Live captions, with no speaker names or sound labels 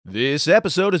This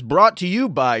episode is brought to you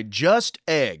by Just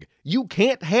Egg. You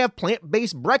can't have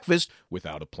plant-based breakfast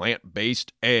without a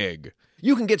plant-based egg.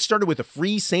 You can get started with a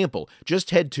free sample. Just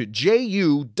head to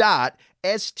ju.st/HRN.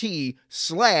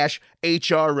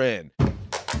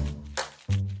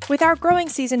 With our growing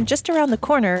season just around the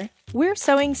corner, we're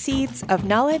sowing seeds of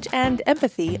knowledge and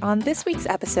empathy on this week's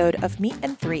episode of Meat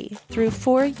and Three through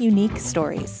 4 unique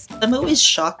stories. I'm always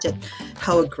shocked at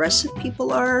how aggressive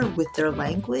people are with their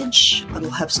language. They'll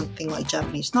have something like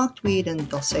Japanese knotweed and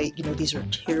they'll say, these are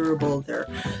terrible, they're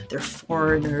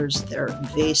foreigners, they're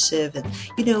invasive, and,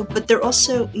 but they're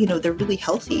also, they're really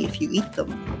healthy if you eat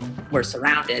them. We're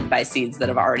surrounded by seeds that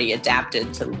have already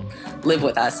adapted to live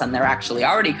with us, and they're actually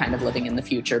already kind of living in the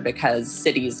future because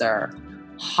cities are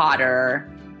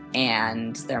hotter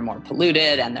and they're more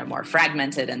polluted and they're more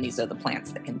fragmented, and these are the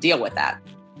plants that can deal with that.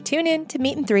 Tune in to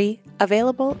Meat and Three,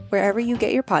 available wherever you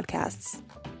get your podcasts.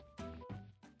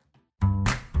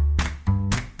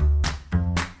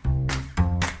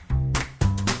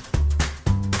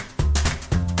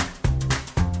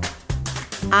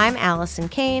 I'm Allison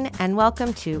Kane, and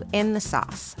welcome to In the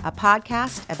Sauce, a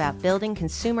podcast about building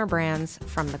consumer brands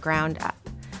from the ground up.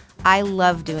 I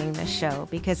love doing this show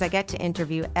because I get to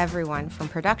interview everyone from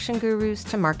production gurus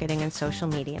to marketing and social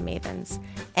media mavens,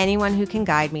 anyone who can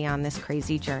guide me on this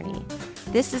crazy journey.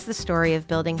 This is the story of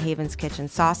building Haven's Kitchen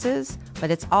sauces, but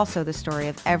it's also the story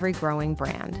of every growing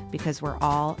brand because we're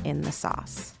all in the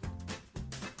sauce.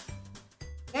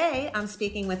 Today, I'm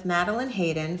speaking with Madeline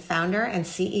Hayden, founder and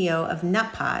CEO of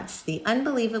Nutpods, the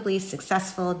unbelievably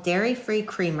successful dairy-free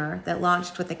creamer that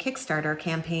launched with a Kickstarter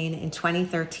campaign in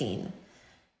 2013.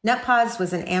 Nutpods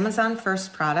was an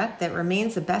Amazon-first product that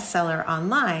remains a bestseller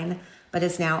online, but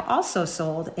is now also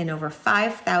sold in over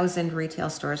 5,000 retail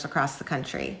stores across the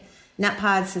country.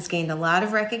 Nutpods has gained a lot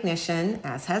of recognition,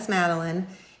 as has Madeline,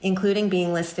 including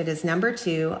being listed as number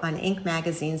 2 on Inc.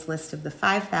 magazine's list of the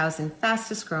 5,000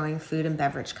 fastest-growing food and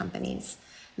beverage companies.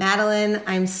 Madeline,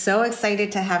 I'm so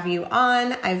excited to have you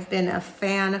on. I've been a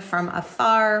fan from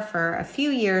afar for a few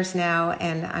years now,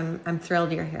 and I'm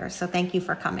thrilled you're here. So thank you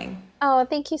for coming. Oh,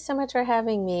 thank you so much for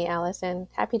having me, Allison.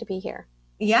 Happy to be here.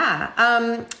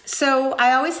 Yeah. So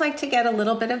I always like to get a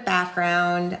little bit of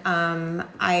background.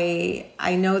 I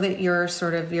know that your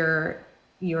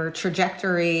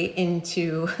trajectory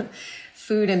into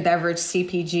food and beverage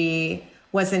CPG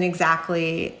wasn't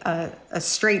exactly a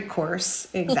straight course,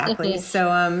 exactly.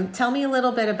 So tell me a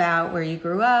little bit about where you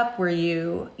grew up. Were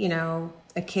you,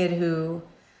 a kid who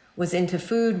was into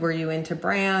food? Were you into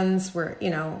brands? Was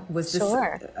this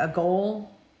a goal?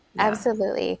 Yeah.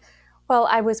 Absolutely. Well,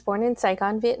 I was born in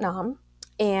Saigon, Vietnam,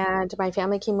 and my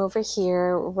family came over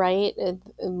here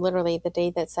literally the day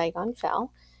that Saigon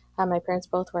fell. My parents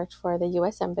both worked for the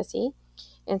U.S. Embassy.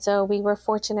 And so we were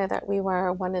fortunate that we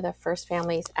were one of the first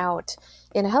families out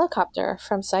in a helicopter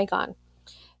from Saigon.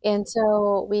 And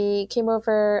so we came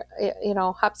over,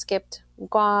 hop skipped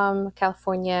Guam,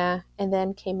 California, and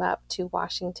then came up to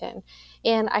Washington.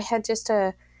 And I had just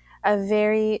a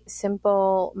very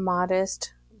simple,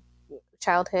 modest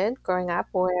childhood growing up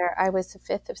where I was the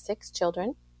 5th of 6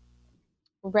 children,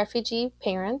 refugee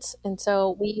parents. And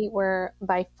so we were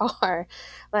by far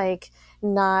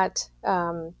not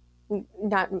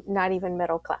even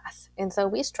middle class. And so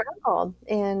we struggled.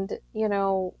 And,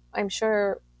 I'm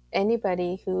sure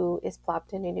anybody who is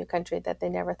plopped in a new country that they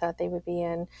never thought they would be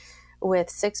in with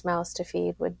 6 mouths to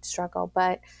feed would struggle.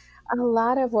 But a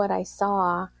lot of what I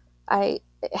saw,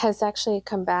 has actually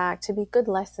come back to be good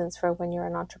lessons for when you're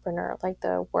an entrepreneur, like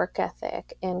the work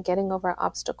ethic and getting over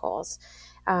obstacles.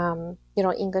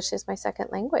 English is my second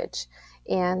language.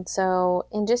 And so,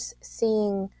 in just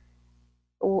seeing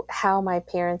how my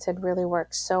parents had really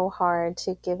worked so hard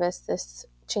to give us this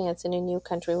chance in a new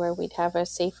country where we'd have a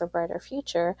safer, brighter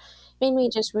future, made me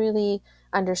just really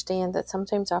understand that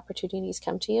sometimes opportunities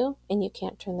come to you and you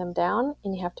can't turn them down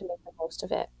and you have to make the most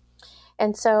of it.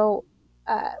 And so,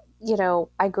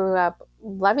 I grew up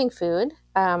loving food.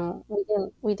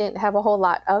 We didn't have a whole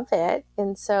lot of it.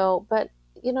 And so, but,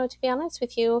 to be honest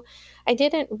with you, I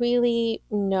didn't really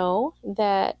know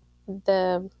that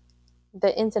the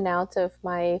ins and outs of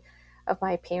my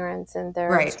parents and their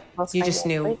right. You just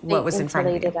knew what was in front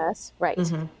of you. Us, right?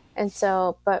 Mm-hmm. And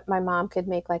so, but my mom could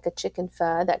make like a chicken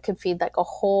pho that could feed like a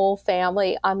whole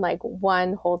family on like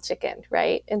one whole chicken,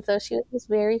 right? And so she was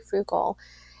very frugal,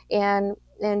 and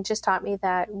just taught me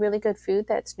that really good food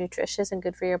that's nutritious and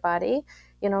good for your body,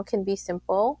 can be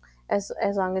simple as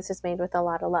long as it's made with a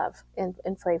lot of love and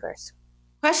flavors.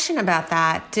 Question about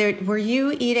that. Were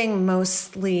you eating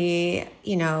mostly,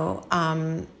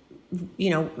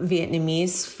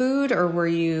 Vietnamese food, or were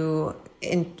you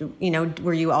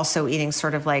were you also eating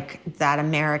sort of like that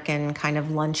American kind of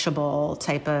lunchable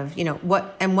type of,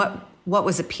 what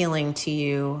was appealing to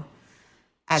you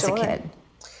as a kid?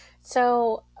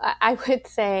 So I would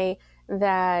say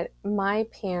that my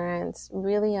parents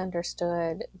really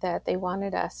understood that they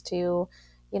wanted us to,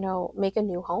 make a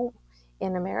new home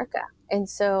in America. And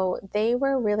so they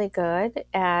were really good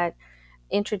at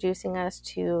introducing us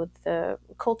to the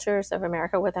cultures of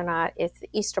America, whether or not it's the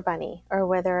Easter Bunny or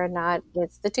whether or not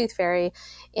it's the Tooth Fairy.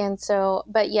 And so,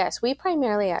 but yes, we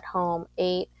primarily at home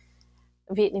ate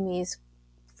Vietnamese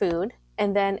food.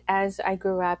 And then as I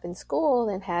grew up in school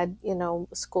and had,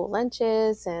 school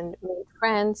lunches and made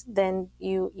friends, then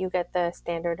you get the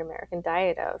standard American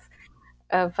diet of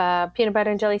peanut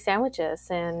butter and jelly sandwiches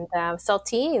and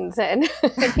saltines and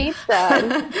pizza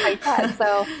and things like that.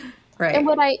 So, right.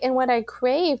 And what I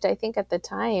craved, I think at the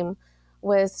time,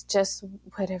 was just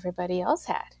what everybody else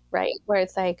had, right? Where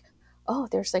it's like, oh,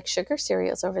 there's like sugar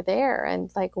cereals over there,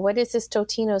 and like, what is this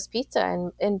Totino's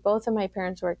pizza? And both of my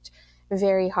parents worked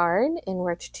very hard and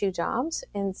worked 2 jobs,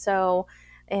 and so,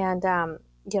 and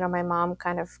my mom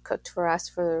kind of cooked for us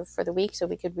for the week so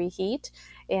we could reheat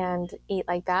and eat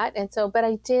like that. And so, but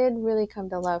I did really come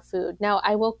to love food. Now,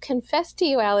 I will confess to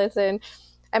you, Allison,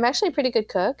 I'm actually a pretty good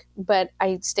cook, but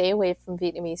I stay away from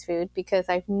Vietnamese food because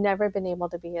I've never been able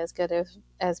to be as good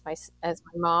as my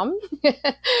mom.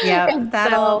 Yeah,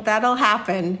 that'll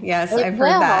happen. Yes, I've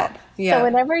heard that. Yeah. So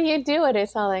whenever you do it,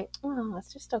 it's all like, oh,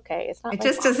 it's just okay. It's not. It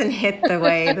just doesn't hit the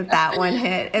way that one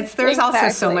hit. There's exactly. Also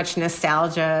so much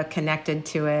nostalgia connected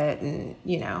to it, and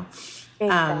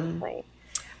Exactly.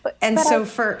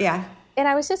 And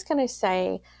I was just going to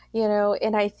say,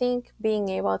 and I think being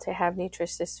able to have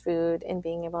nutritious food and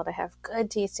being able to have good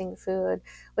tasting food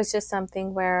was just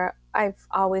something where I've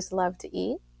always loved to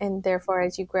eat. And therefore,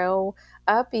 as you grow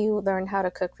up, you learn how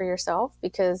to cook for yourself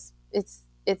because it's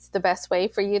the best way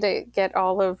for you to get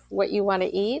all of what you want to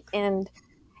eat. And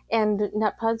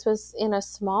Nut Pods was, in a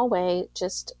small way,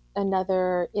 just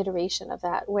another iteration of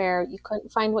that, where you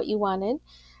couldn't find what you wanted.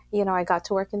 I got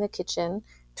to work in the kitchen,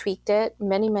 tweaked it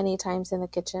many, many times in the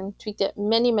kitchen, tweaked it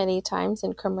many, many times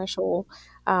in commercial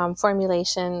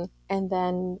formulation, and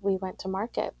then we went to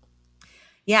market.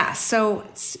 Yeah. So,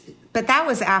 but that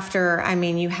was after,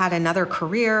 you had another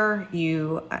career,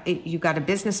 you got a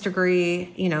business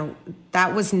degree,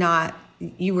 that was not,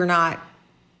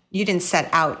 you didn't set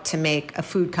out to make a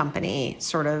food company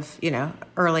sort of,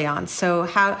 early on. So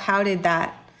how did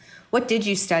that, what did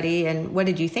you study and what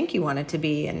did you think you wanted to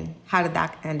be, and how did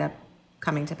that end up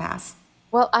coming to pass?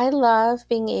 Well, I love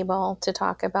being able to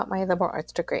talk about my liberal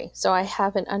arts degree. So I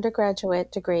have an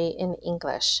undergraduate degree in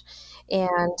English,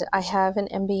 and I have an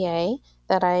MBA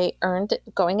that I earned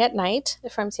going at night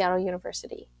from Seattle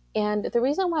University. And the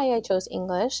reason why I chose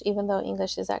English, even though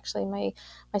English is actually my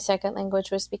second language,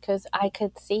 was because I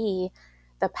could see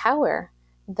the power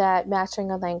that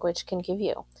mastering a language can give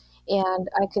you. And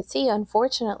I could see,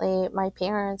 unfortunately, my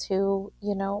parents who,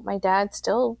 my dad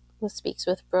still speaks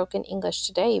with broken English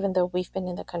today, even though we've been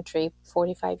in the country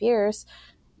 45 years,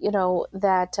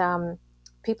 that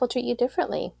people treat you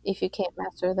differently if you can't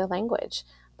master the language.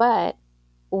 But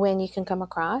when you can come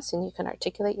across and you can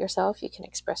articulate yourself, you can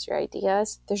express your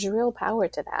ideas, there's real power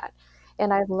to that.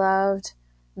 And I've loved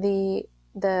the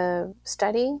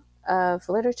study of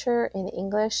literature in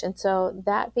English. And so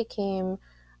that became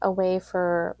a way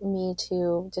for me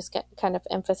to just kind of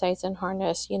emphasize and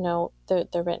harness,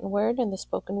 the written word and the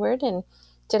spoken word. And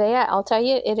today, I'll tell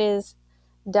you, it is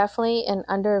definitely an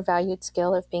undervalued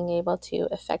skill of being able to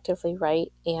effectively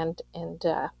write and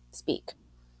speak.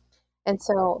 And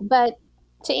so, but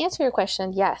to answer your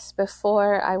question, yes,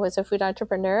 before I was a food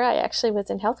entrepreneur, I actually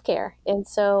was in healthcare. And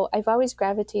so I've always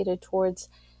gravitated towards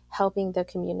helping the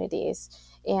communities.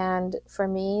 And for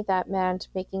me, that meant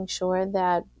making sure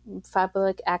that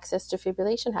public access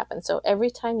defibrillation happens. So every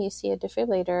time you see a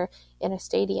defibrillator in a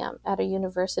stadium, at a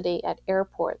university, at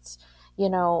airports,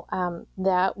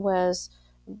 that was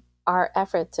our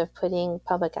efforts of putting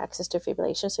public access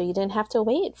defibrillation. So you didn't have to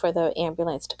wait for the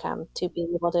ambulance to come to be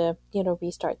able to,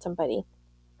 restart somebody.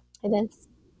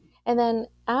 And then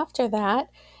after that,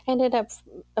 I ended up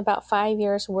about 5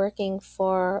 years working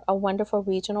for a wonderful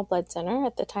regional blood center.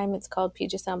 At the time, it's called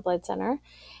Puget Sound Blood Center.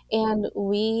 And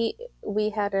we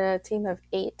had a team of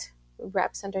 8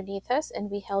 reps underneath us, and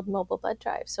we held mobile blood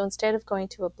drives. So instead of going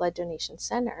to a blood donation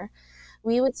center,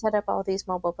 we would set up all these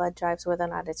mobile blood drives, whether or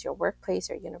not it's your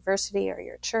workplace or university or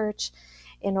your church,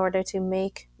 in order to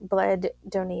make blood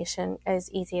donation as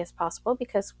easy as possible,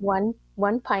 because one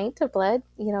pint of blood,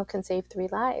 can save 3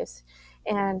 lives.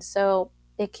 And so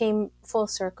it came full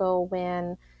circle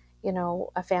when,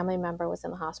 a family member was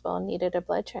in the hospital and needed a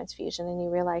blood transfusion, and you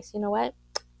realize, you know what,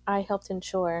 I helped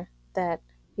ensure that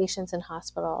patients in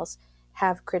hospitals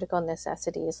have critical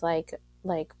necessities like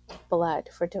blood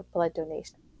for blood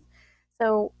donation.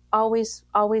 So always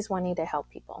wanting to help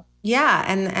people. Yeah,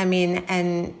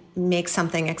 and make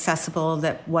something accessible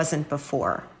that wasn't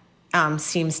before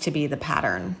seems to be the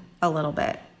pattern a little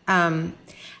bit. And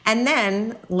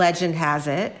then legend has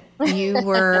it, you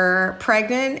were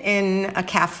pregnant in a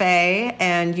cafe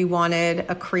and you wanted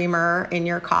a creamer in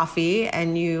your coffee,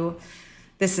 and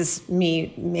this is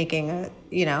me making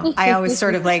I always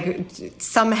sort of like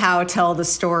somehow tell the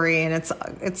story, and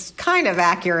it's kind of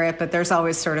accurate, but there's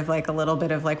always sort of like a little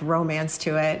bit of like romance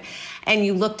to it. And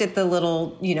you looked at the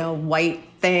little, white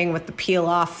thing with the peel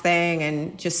off thing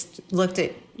and just looked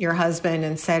at your husband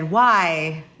and said,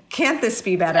 why can't this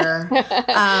be better?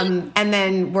 And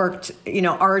then worked,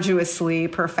 arduously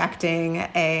perfecting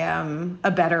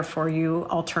a better for you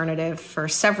alternative for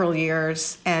several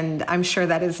years. And I'm sure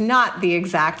that is not the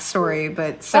exact story,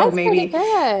 but so that's maybe,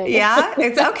 good. Yeah,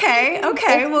 it's okay.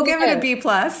 Okay. We'll give it a B+.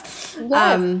 Yes.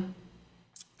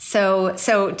 So, is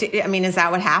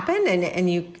that what happened?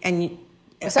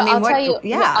 So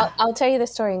I'll tell you the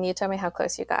story, and you tell me how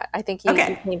close you got. I think you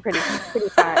came pretty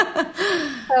far.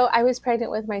 So I was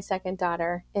pregnant with my second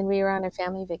daughter, and we were on a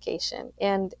family vacation.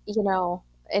 And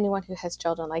anyone who has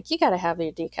children, like, you got to have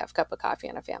your decaf cup of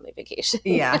coffee on a family vacation.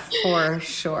 Yeah, for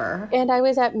sure. And I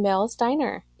was at Mel's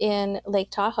Diner in Lake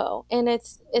Tahoe, and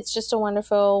it's just a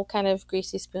wonderful kind of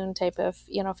greasy spoon type of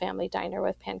family diner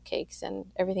with pancakes and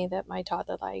everything that my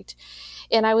toddler liked.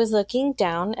 And I was looking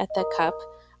down at the cup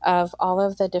of all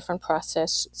of the different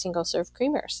processed single-serve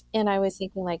creamers. And I was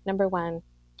thinking, like, number one,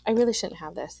 I really shouldn't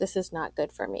have this. This is not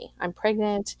good for me. I'm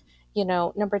pregnant.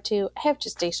 Number two, I have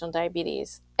gestational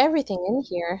diabetes. Everything in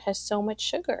here has so much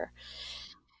sugar.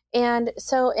 And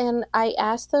I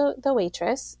asked the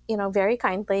waitress, very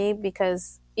kindly,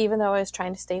 because even though I was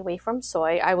trying to stay away from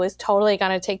soy, I was totally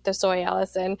going to take the soy,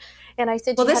 Allison. And I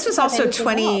said, well, this was also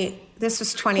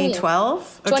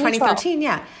 2012 or 2013.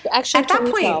 Yeah. Actually, at that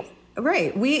point,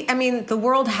 right. The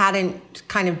world hadn't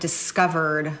kind of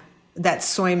discovered that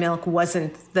soy milk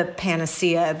wasn't the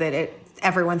panacea that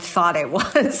everyone thought it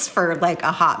was for like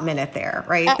a hot minute there,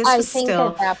 right? I think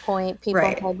at that point,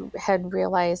 people had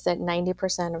realized that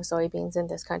 90% of soybeans in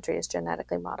this country is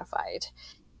genetically modified.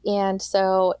 And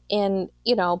so,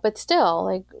 but still,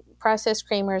 like, processed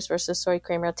creamers versus soy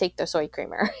creamer, I'll take the soy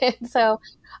creamer. And so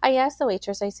I asked the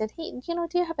waitress, I said, hey, do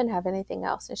you happen to have anything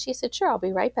else? And she said, sure, I'll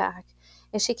be right back.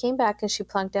 And she came back and she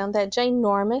plunked down that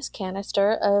ginormous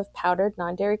canister of powdered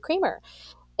non-dairy creamer.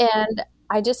 And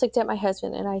I just looked at my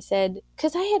husband and I said,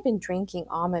 because I had been drinking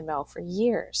almond milk for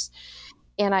years.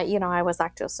 And I was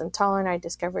lactose intolerant. I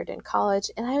discovered in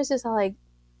college. And I was just all like,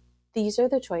 these are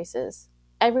the choices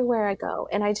everywhere I go.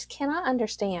 And I just cannot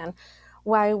understand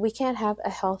why we can't have a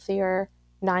healthier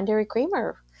non-dairy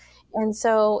creamer. And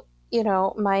so,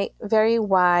 my very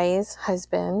wise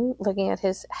husband, looking at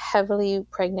his heavily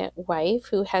pregnant wife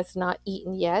who has not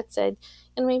eaten yet, said,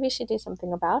 and maybe she do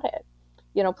something about it,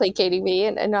 placating me.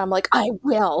 And I'm like, I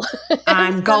will.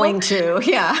 I'm going to,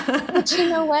 yeah. But you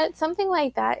know what? Something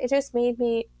like that, it just made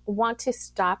me want to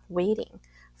stop waiting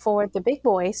for the big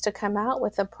boys to come out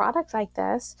with a product like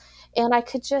this. And I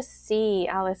could just see,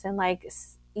 Allison, like,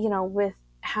 with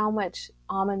how much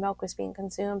almond milk was being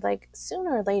consumed, like,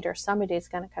 sooner or later, somebody's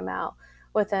going to come out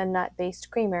with a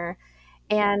nut-based creamer.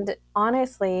 And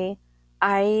honestly,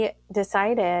 I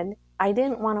decided I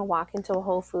didn't want to walk into a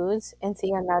Whole Foods and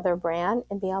see another brand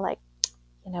and be all like,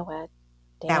 you know what?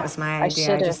 Damn, that was my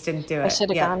idea. I just didn't do it. I should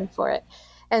have gone for it.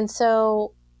 And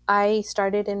so I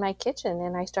started in my kitchen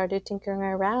and I started tinkering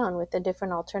around with the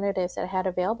different alternatives that I had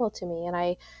available to me. And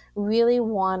I really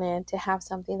wanted to have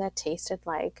something that tasted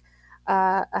like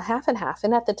a half and half.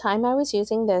 And at the time I was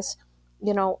using this,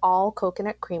 all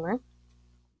coconut creamer.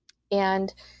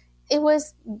 And it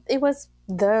was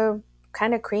the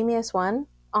kind of creamiest one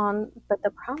but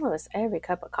the problem was every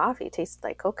cup of coffee tasted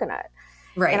like coconut.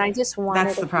 Right. And I just wanted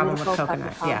that's the problem with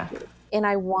coconut. Yeah. And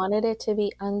I wanted it to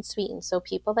be unsweetened. So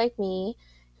people like me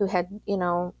who had,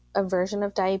 a version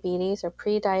of diabetes or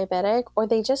pre-diabetic, or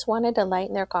they just wanted to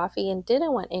lighten their coffee and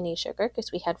didn't want any sugar,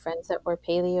 because we had friends that were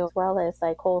paleo as well as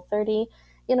like Whole30.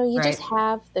 You just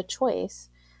have the choice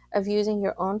of using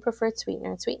your own preferred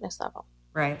sweetener and sweetness level.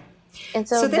 Right. And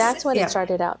so that's what it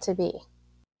started out to be.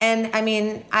 And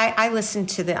I listened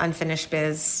to the Unfinished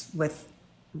Biz with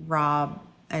Rob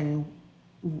and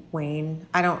Wayne.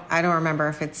 I don't remember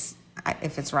if it's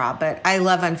Rob, but I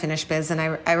love Unfinished Biz. And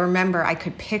I remember I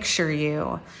could picture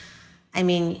you.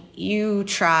 You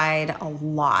tried a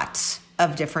lot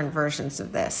of different versions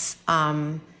of this.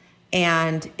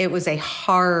 And it was a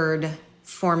hard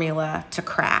formula to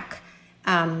crack.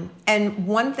 And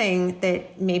one thing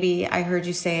that maybe I heard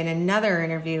you say in another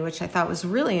interview, which I thought was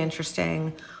really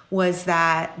interesting, was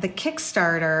that the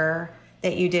Kickstarter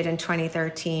that you did in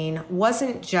 2013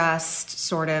 wasn't just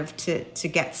sort of to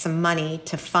get some money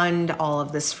to fund all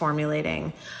of this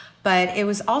formulating, but it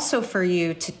was also for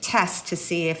you to test to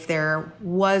see if there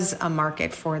was a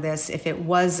market for this, if it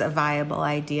was a viable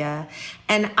idea.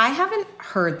 And I haven't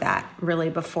heard that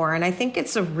really before. And I think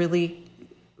it's a really,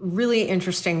 really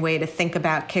interesting way to think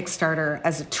about Kickstarter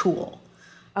as a tool.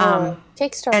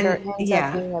 Kickstarter ends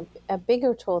up being a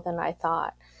bigger tool than I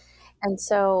thought. And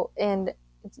so,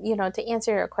 to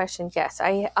answer your question, yes,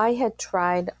 I had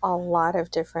tried a lot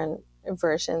of different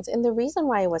versions. And the reason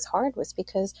why it was hard was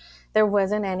because there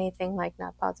wasn't anything like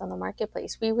Nut Pods on the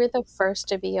marketplace. We were the first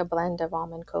to be a blend of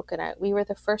almond coconut. We were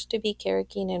the first to be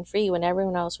carrageenan free when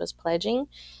everyone else was pledging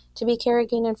to be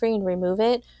carrageenan free and remove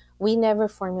it. We never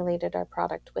formulated our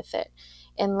product with it.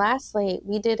 And lastly,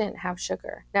 we didn't have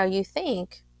sugar. Now you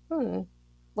think,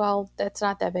 well, that's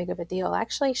not that big of a deal.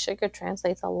 Actually, sugar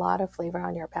translates a lot of flavor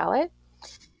on your palate.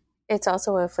 It's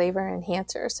also a flavor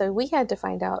enhancer. So we had to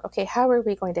find out, okay, how are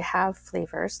we going to have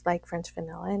flavors like French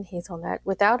vanilla and hazelnut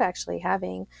without actually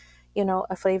having,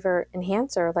 a flavor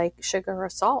enhancer like sugar or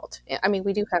salt? I mean,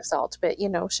 we do have salt, but,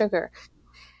 sugar.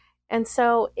 And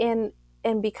so and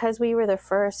because we were the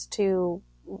first to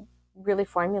really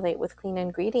formulate with clean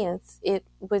ingredients, it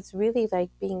was really like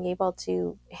being able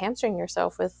to hamstring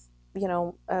yourself with,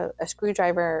 a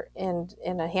screwdriver and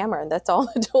a hammer. And that's all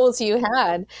the tools you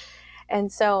had. And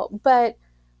so, but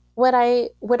what I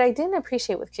didn't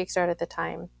appreciate with Kickstarter at the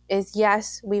time is,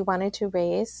 yes, we wanted to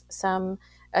raise some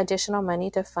additional money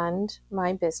to fund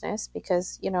my business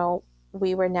because,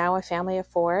 we were now a family of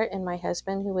 4, and my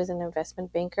husband, who was an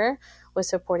investment banker, was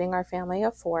supporting our family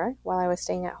of 4 while I was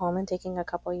staying at home and taking a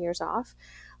couple of years off.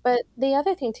 But the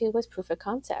other thing too was proof of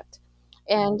concept.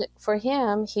 And for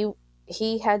him,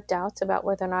 he had doubts about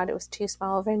whether or not it was too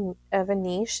small of a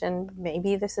niche, and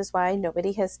maybe this is why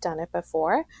nobody has done it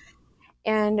before.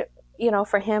 And,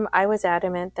 for him, I was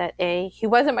adamant that he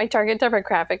wasn't my target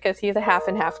demographic because he's a half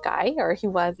and half guy, or he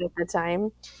was at the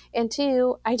time. And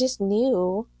 2, I just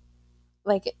knew,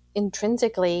 like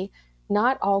intrinsically,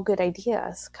 not all good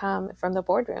ideas come from the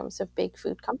boardrooms of big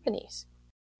food companies.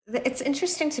 It's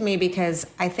interesting to me because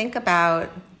I think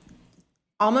about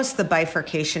almost the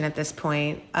bifurcation at this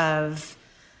point of,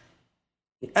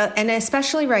 and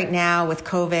especially right now with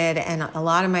COVID and a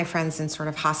lot of my friends in sort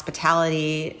of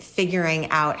hospitality figuring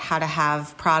out how to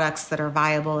have products that are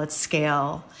viable at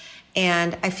scale.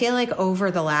 And I feel like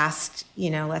over the last,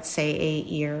 let's say 8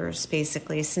 years,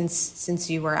 basically, since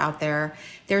you were out there,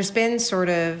 there's been sort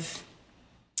of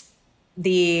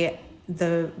the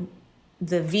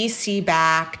VC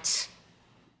backed,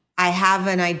 I have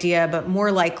an idea, but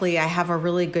more likely I have a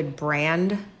really good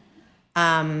brand,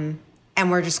 and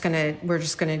we're just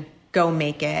gonna go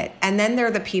make it. And then there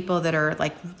are the people that are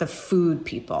like the food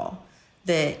people,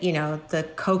 the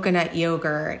coconut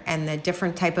yogurt and the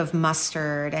different type of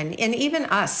mustard, and even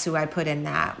us, who I put in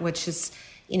that, which is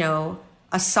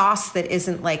a sauce that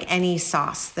isn't like any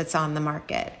sauce that's on the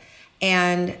market.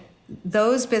 And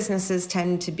those businesses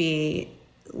tend to be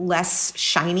less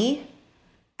shiny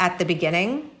at the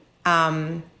beginning.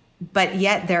 But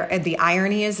yet the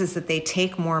irony is that they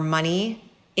take more money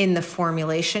in the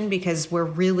formulation because we're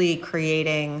really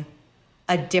creating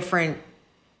a different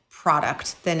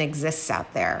product than exists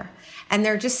out there. And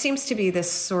there just seems to be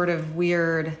this sort of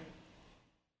weird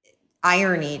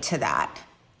irony to that.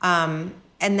 And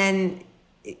then,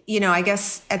 I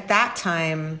guess at that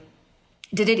time,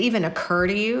 did it even occur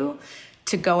to you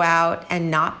to go out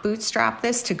and not bootstrap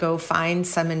this, to go find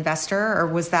some investor, or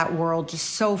was that world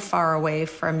just so far away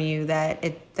from you that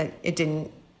it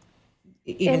didn't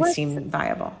even seem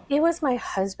viable? It was my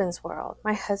husband's world.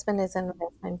 My husband is an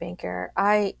investment banker.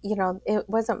 It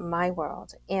wasn't my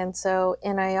world. And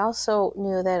I also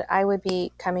knew that I would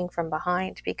be coming from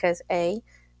behind because A,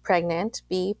 pregnant,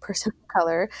 B, person of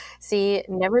color, C,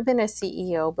 never been a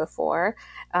CEO before,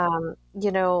 and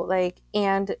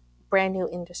brand new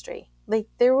industry. Like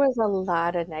there was a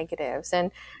lot of negatives,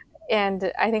 and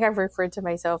I think I've referred to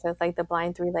myself as like the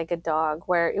blind three-legged dog,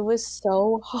 where it was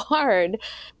so hard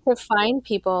to find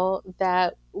people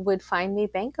that would find me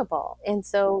bankable. And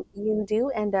so you do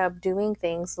end up doing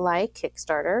things like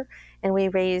Kickstarter, and we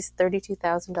raised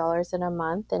 $32,000 in a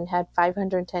month and had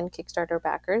 510 Kickstarter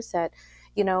backers that,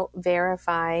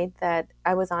 verified that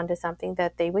I was onto something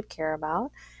that they would care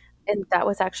about. And that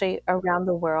was actually around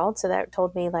the world. So that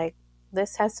told me like,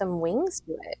 this has some wings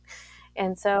to it.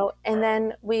 And so, and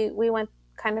then we went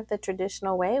kind of the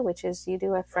traditional way, which is you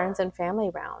do a friends and family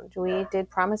round. We did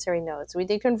promissory notes, we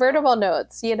did convertible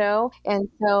notes, and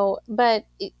so, but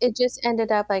it just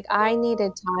ended up like I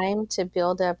needed time to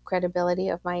build up credibility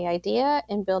of my idea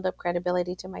and build up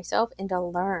credibility to myself and to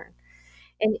learn.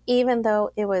 And even though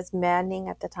it was maddening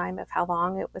at the time of how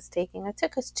long it was taking, it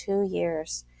took us 2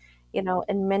 years,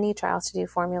 and many trials to do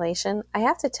formulation. I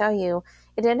have to tell you,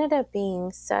 it ended up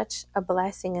being such a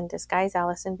blessing in disguise,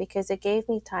 Allison, because it gave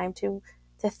me time to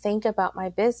think about my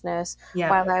business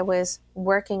while I was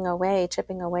chipping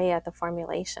away at the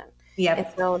formulation. And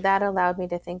so that allowed me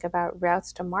to think about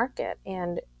routes to market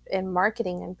and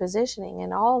marketing and positioning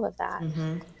and all of that.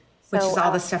 Which is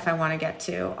all the stuff I want to get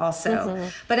to also.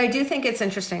 But I do think it's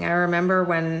interesting. I remember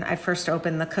when I first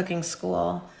opened the cooking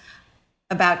school,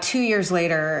 about 2 years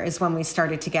later is when we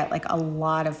started to get like a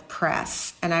lot of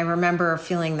press. And I remember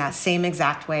feeling that same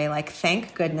exact way, like,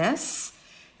 thank goodness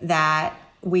that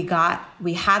we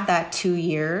had that 2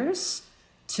 years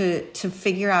to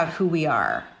figure out who we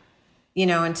are,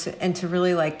 and to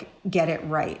really like get it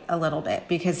right a little bit.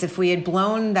 Because if we had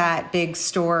blown that big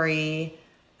story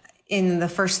in the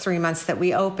first 3 months that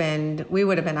we opened, we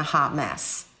would have been a hot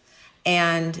mess.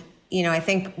 And, I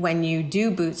think when you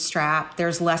do bootstrap,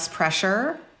 there's less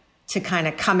pressure to kind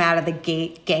of come out of the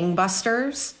gate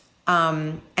gangbusters,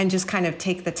 and just kind of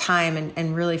take the time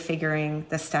and really figuring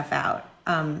the stuff out.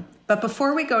 But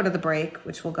before we go to the break,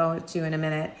 which we'll go to in a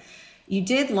minute, you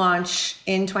did launch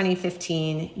in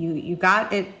 2015. You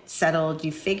got it settled.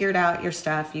 You figured out your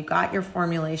stuff. You got your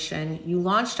formulation. You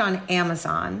launched on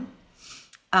Amazon.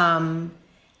 And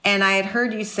I had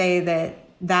heard you say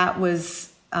that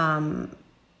was,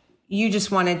 you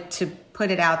just wanted to put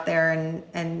it out there,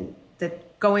 and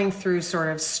that going through sort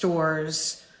of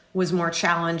stores was more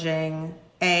challenging.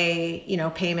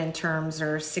 Payment terms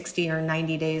are 60 or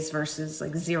 90 days versus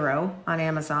like 0 on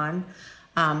Amazon.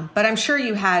 But I'm sure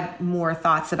you had more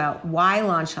thoughts about why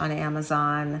launch on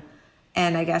Amazon.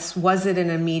 And I guess, was it an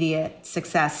immediate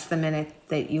success the minute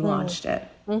that you launched it?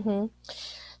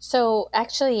 So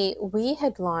actually, we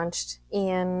had launched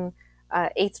in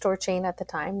 8-store chain at the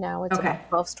time. Now it's about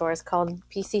 12 stores, called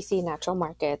PCC Natural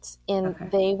Markets. And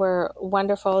they were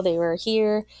wonderful. They were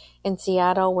here in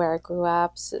Seattle, where I grew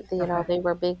up. So, they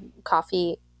were big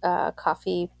coffee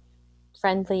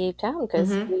friendly town, because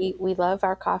we love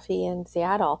our coffee in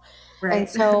Seattle. Right. And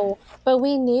so, but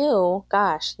we knew,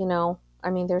 gosh,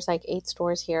 there's like 8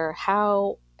 stores here.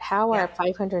 How are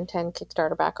 510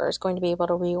 Kickstarter backers going to be able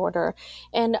to reorder?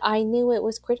 And I knew it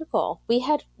was critical. We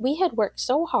had worked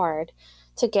so hard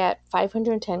to get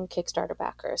 510 Kickstarter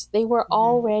backers. They were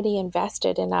already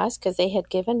invested in us because they had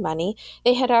given money.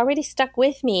 They had already stuck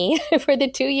with me for the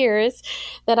 2 years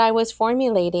that I was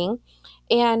formulating.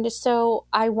 And so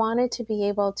I wanted to be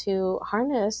able to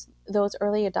harness those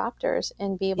early adopters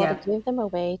and be able to give them a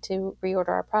way to reorder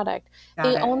our product.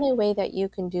 The only way that you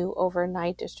can do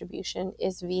overnight distribution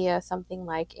is via something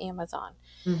like Amazon.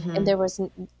 And there was,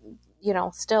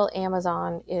 still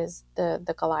Amazon is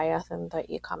the Goliath in the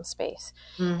e-com space.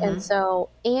 And so,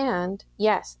 and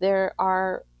yes, there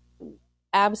are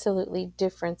absolutely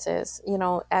differences,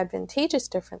 advantageous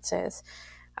differences.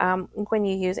 When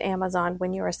you use Amazon,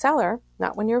 when you're a seller,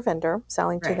 not when you're a vendor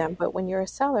selling to them, but when you're a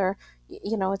seller,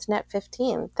 it's net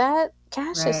 15. That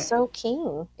cash is so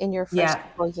king in your first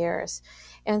couple years.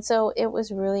 And so it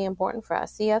was really important for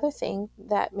us. The other thing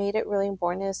that made it really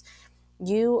important is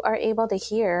you are able to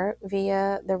hear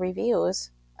via the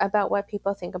reviews about what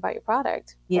people think about your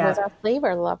product. With our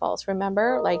flavor levels.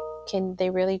 Remember, like, can they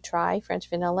really try French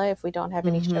vanilla if we don't have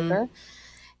any sugar?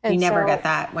 And you never get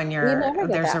that when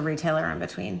there's a retailer in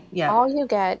between. All you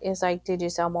get is like, did you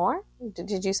sell more?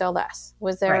 Did you sell less?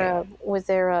 Was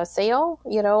there a sale?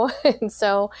 And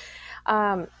so,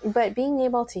 but being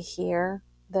able to hear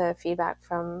the feedback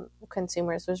from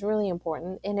consumers was really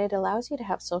important, and it allows you to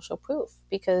have social proof,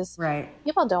 because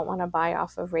people don't want to buy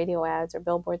off of radio ads or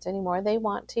billboards anymore. They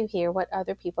want to hear what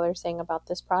other people are saying about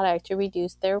this product to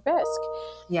reduce their risk.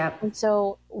 And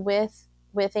so with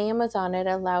Amazon, it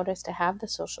allowed us to have the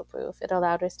social proof. It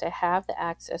allowed us to have the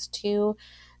access to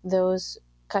those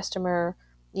customer,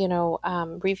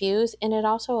 reviews. And it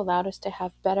also allowed us to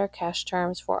have better cash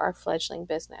terms for our fledgling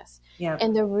business.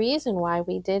 And the reason why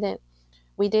we didn't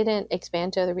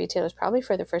expand to other retailers probably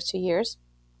for the first 2 years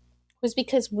was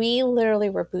because we literally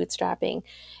were bootstrapping,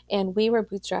 and we were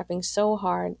bootstrapping so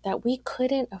hard that we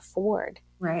couldn't afford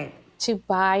to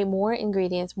buy more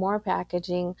ingredients, more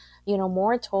packaging,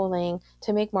 more tolling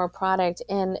to make more product.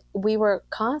 And we were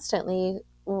constantly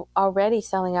already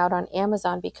selling out on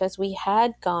Amazon because we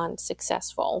had gone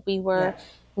successful. We were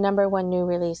number one new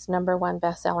release, number one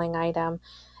best-selling item.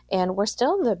 And we're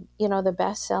still the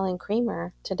best-selling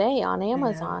creamer today on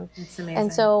Amazon. It's amazing.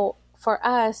 And so for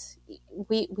us,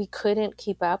 we couldn't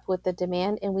keep up with the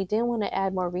demand, and we didn't want to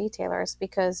add more retailers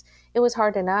because it was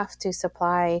hard enough to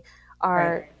supply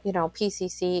our,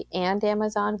 PCC and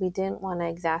Amazon. We didn't want to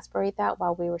exasperate that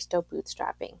while we were still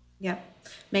bootstrapping. Yep.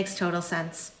 Makes total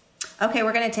sense. Okay,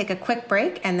 we're going to take a quick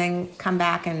break and then come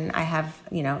back, and I have,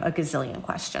 a gazillion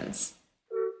questions.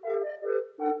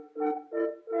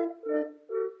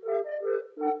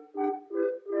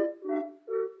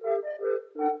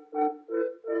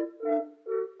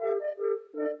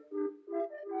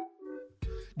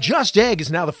 Just Egg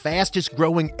is now the fastest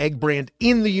growing egg brand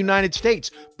in the United States.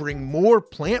 Bring more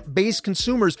plant-based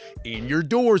consumers in your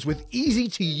doors with easy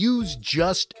to use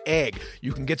Just Egg.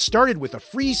 You can get started with a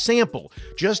free sample.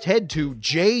 Just head to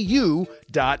ju.st/HRN.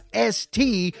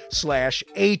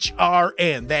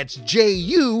 That's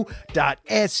ju.st/HRN.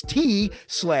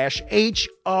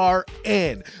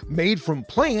 Made from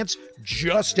plants,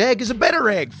 Just Egg is a better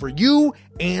egg for you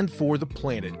and for the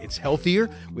planet. It's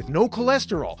healthier with no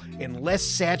cholesterol and less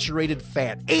saturated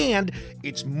fat, and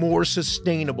it's more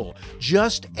sustainable.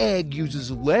 Just Egg uses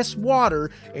less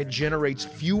water and generates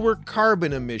fewer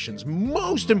carbon emissions.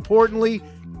 Most importantly,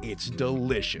 it's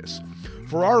delicious.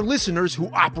 For our listeners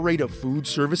who operate a food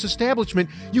service establishment,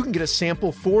 you can get a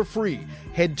sample for free.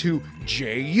 Head to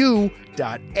ju.st/HRN.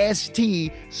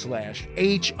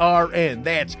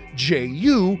 That's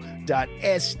ju.st/HRN.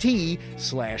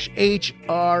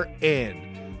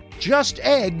 Just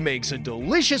Egg makes a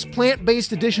delicious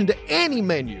plant-based addition to any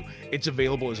menu. It's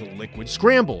available as a liquid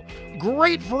scramble.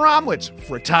 Great for omelets,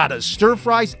 frittatas,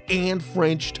 stir-fries, and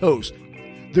French toast.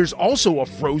 There's also a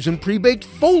frozen pre-baked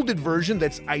folded version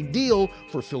that's ideal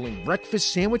for filling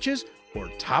breakfast sandwiches or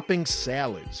topping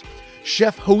salads.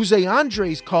 Chef Jose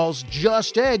Andres calls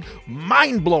Just Egg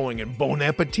mind-blowing, and Bon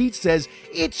Appetit says,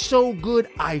 "It's so good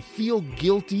I feel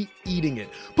guilty eating it."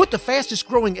 Put the fastest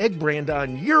growing egg brand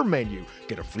on your menu.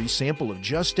 Get a free sample of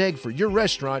Just Egg for your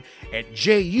restaurant at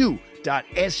ju.st/HRN.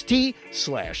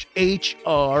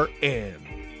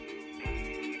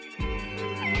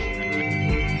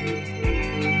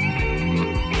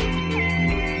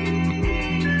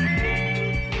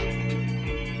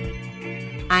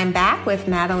 I'm back with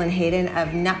Madeline Hayden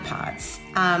of Nut Pods.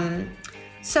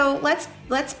 So let's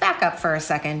back up for a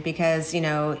second, because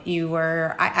you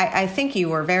were I think you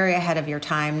were very ahead of your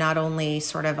time, not only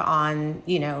sort of on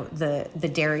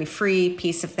the dairy-free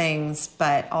piece of things,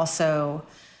 but also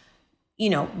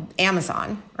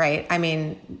Amazon, right? I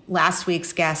mean, last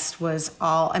week's guest was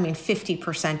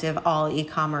 50% of all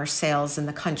e-commerce sales in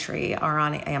the country are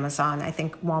on Amazon. I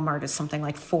think Walmart is something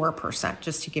like 4%,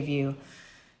 just to give you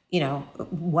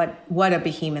what a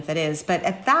behemoth it is. But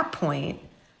at that point,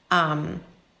 not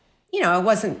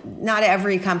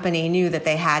every company knew that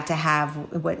they had to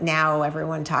have what now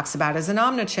everyone talks about as an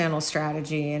omnichannel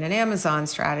strategy and an Amazon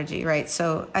strategy, right?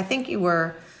 So I think you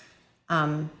were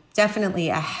definitely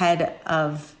ahead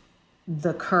of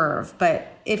the curve. But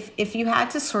if you had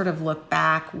to sort of look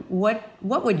back, what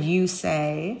would you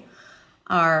say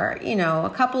are,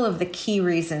 a couple of the key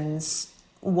reasons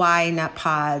why Nut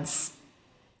Pods,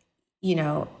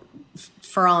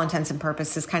 for all intents and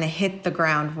purposes, kind of hit the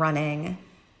ground running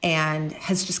and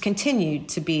has just continued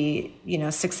to be,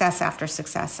 success after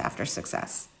success after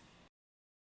success?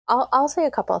 I'll say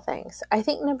a couple of things. I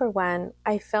think number one,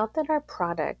 I felt that our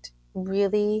product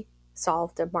really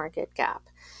solved a market gap.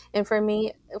 And for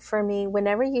me,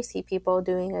 whenever you see people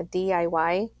doing a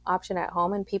DIY option at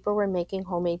home and people were making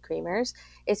homemade creamers,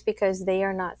 it's because they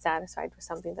are not satisfied with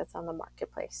something that's on the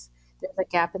marketplace. There's a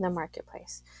gap in the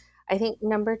marketplace. I think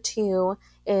number two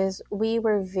is we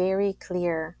were very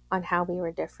clear on how we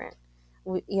were different.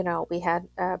 We had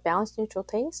a balanced neutral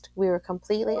taste. We were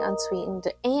completely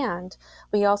unsweetened, and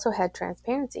we also had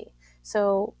transparency.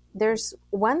 So there's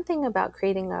one thing about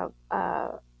creating a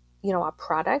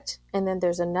product, and then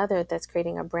there's another that's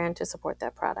creating a brand to support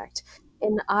that product.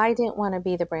 And I didn't want to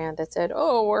be the brand that said,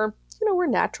 "Oh, we're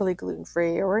naturally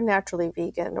gluten-free, or we're naturally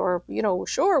vegan, or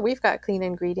sure, we've got clean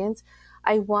ingredients."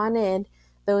 I wanted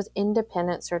those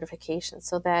independent certifications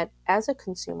so that as a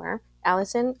consumer,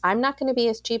 Allison, I'm not going to be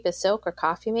as cheap as Silk or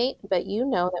Coffee Mate, but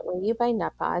that when you buy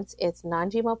Nut Pods, it's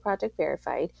non-GMO project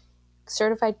verified,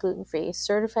 certified gluten-free,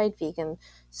 certified vegan,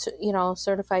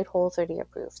 certified Whole30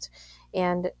 approved.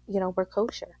 And, we're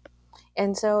kosher.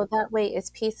 And so that way it's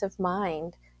peace of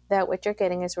mind that what you're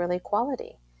getting is really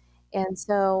quality. And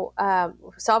so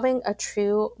solving a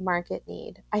true market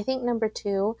need. I think number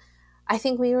two, I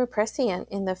think we were prescient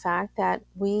in the fact that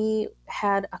we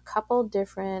had a couple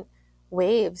different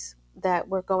waves that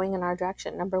were going in our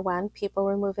direction. Number one, people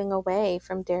were moving away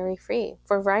from dairy free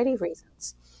for a variety of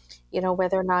reasons.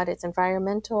 Whether or not it's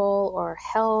environmental or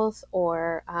health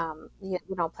or,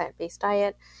 plant-based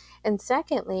diet. And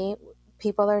secondly,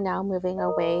 people are now moving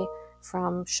away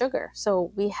from sugar.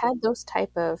 So we had those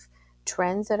type of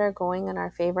trends that are going in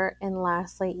our favor. And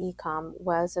lastly, e-com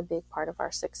was a big part of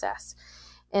our success.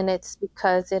 And it's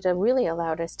because it really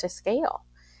allowed us to scale.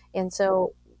 And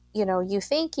so, you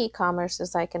think e-commerce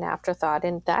is like an afterthought.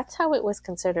 And that's how it was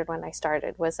considered when I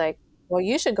started, was like, well,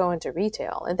 you should go into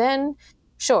retail. And then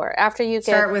sure, after you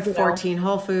start with 14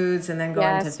 Whole Foods and then go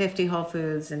yes. into 50 Whole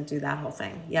Foods and do that whole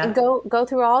thing. Yeah. And go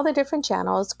through all the different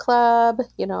channels, club,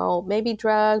 maybe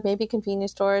drug, maybe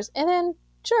convenience stores. And then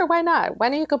sure, why not? Why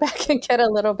don't you go back and get a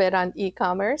little bit on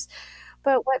e-commerce?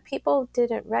 But what people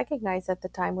didn't recognize at the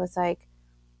time was like,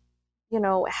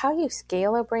 how you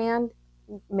scale a brand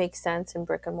makes sense in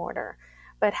brick and mortar,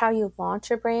 but how you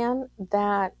launch a brand,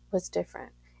 that was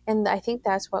different. And I think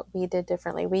that's what we did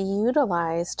differently. We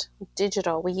utilized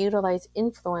digital, we utilized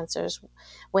influencers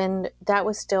when that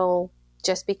was still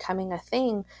just becoming a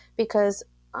thing, because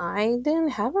I didn't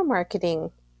have a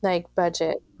marketing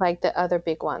budget like the other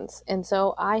big ones. And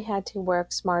so I had to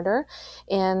work smarter.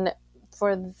 And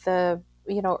for the,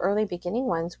 early beginning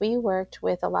ones, we worked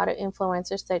with a lot of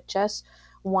influencers that just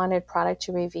wanted product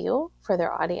to review for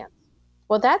their audience.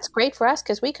 Well, that's great for us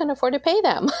because we couldn't afford to pay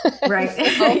them. Right.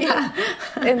 Yeah.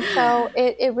 And so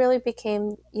it really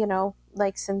became,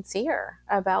 sincere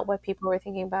about what people were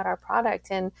thinking about our product.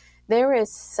 And there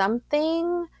is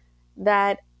something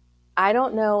that I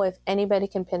don't know if anybody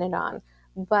can pin it on,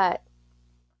 but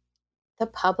the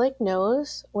public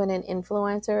knows when an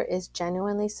influencer is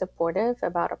genuinely supportive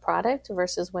about a product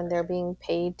versus when they're being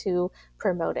paid to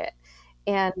promote it.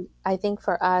 And I think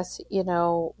for us,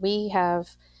 we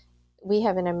have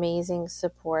an amazing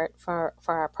support for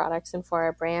our products and for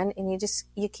our brand. And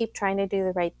you keep trying to do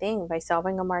the right thing by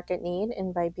solving a market need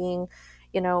and by being,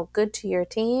 good to your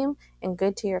team and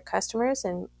good to your customers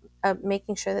and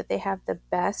making sure that they have the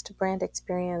best brand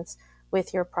experience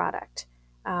with your product.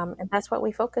 And that's what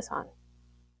we focus on.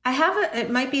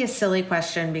 It might be a silly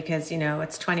question because,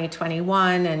 it's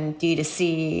 2021 and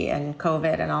D2C and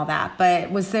COVID and all that.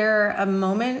 But was there a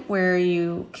moment where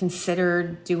you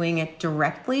considered doing it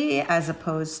directly as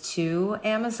opposed to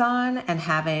Amazon and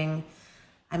having,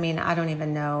 I don't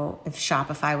even know if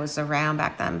Shopify was around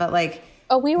back then, but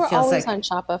we were always on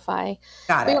Shopify.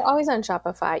 Got it. We were always on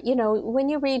Shopify. When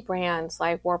you read brands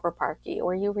like Warburg Parky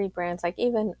or you read brands like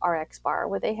even RX Bar,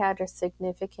 where they had a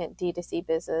significant D2C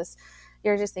business,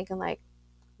 you're just thinking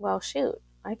well, shoot,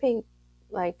 I pay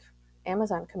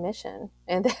Amazon commission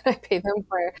and then I pay them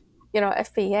for,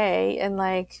 FBA and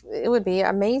it would be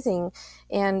amazing.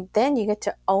 And then you get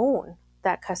to own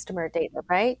that customer data,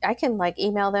 right? I can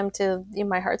email them to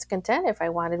my heart's content if I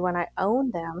wanted when I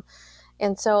own them.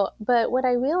 And so, but what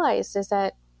I realized is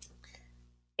that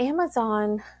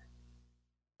Amazon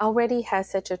already has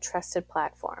such a trusted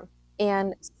platform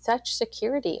and such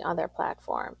security on their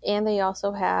platform. And they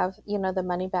also have, the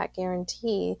money back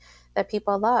guarantee that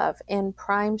people love and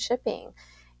prime shipping.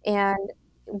 And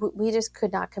we just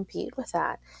could not compete with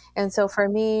that. And so for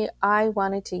me, I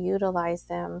wanted to utilize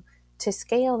them to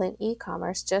scale in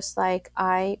e-commerce, just like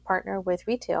I partner with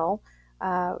retailers,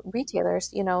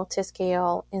 to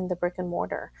scale in the brick and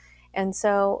mortar. And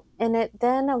so, and it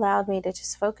then allowed me to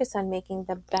just focus on making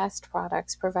the best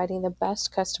products, providing the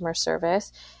best customer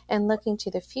service, and looking to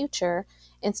the future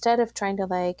instead of trying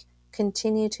to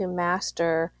continue to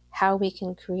master how we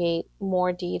can create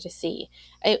more D2C.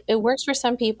 It works for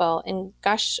some people, and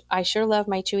gosh, I sure love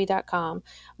my Chewy.com,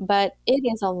 but it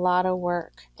is a lot of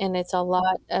work and it's a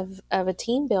lot of a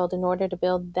team build in order to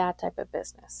build that type of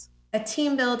business. A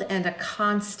team build and a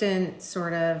constant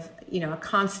sort of, a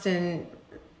constant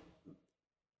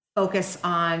focus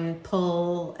on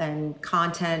pull and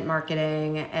content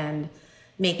marketing and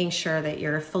making sure that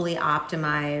you're fully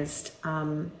optimized.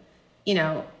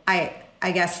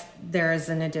 I guess there is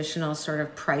an additional sort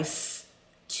of price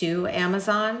to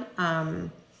Amazon.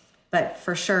 But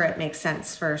for sure it makes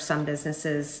sense for some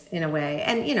businesses in a way.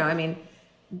 And,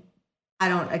 I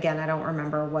don't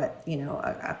remember what,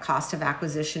 a cost of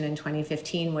acquisition in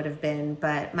 2015 would have been,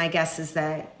 but my guess is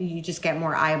that you just get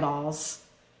more eyeballs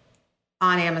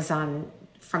on Amazon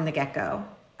from the get-go.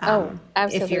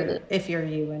 Absolutely. If you're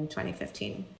you in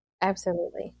 2015.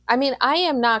 Absolutely. I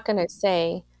am not going to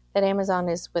say that Amazon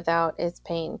is without its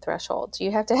pain thresholds.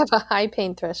 You have to have a high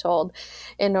pain threshold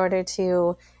in order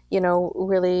to,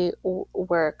 really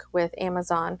work with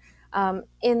Amazon.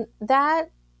 In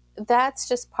that's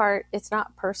just part, it's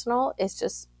not personal.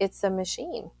 It's a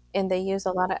machine. and they use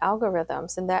a lot of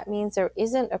algorithms, and that means there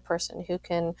isn't a person who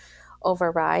can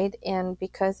override. And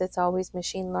because it's always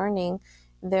machine learning,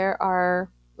 there are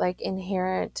like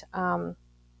inherent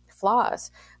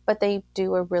flaws, but they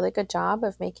do a really good job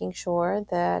of making sure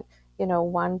that, you know,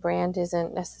 one brand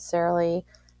isn't necessarily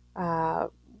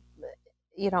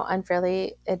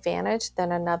unfairly advantaged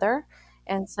than another.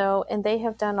 And they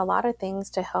have done a lot of things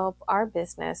to help our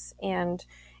business. And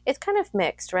it's kind of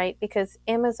mixed, right? Because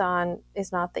Amazon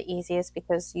is not the easiest,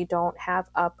 because you don't have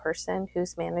a person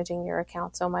who's managing your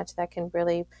account so much that can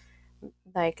really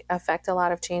like affect a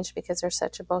lot of change, because they're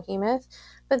such a behemoth.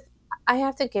 But I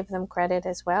have to give them credit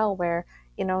as well, where,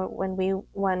 you know, when we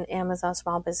won Amazon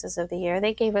Small Business of the Year,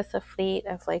 they gave us a fleet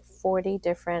of like 40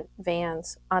 different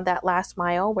vans on that last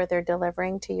mile where they're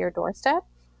delivering to your doorstep.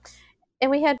 And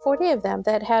we had 40 of them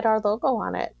that had our logo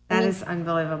on it. That is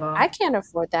unbelievable. I can't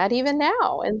afford that even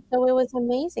now. And so it was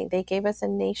amazing. They gave us a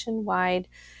nationwide,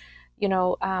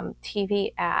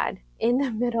 TV ad in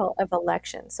the middle of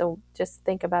election. So just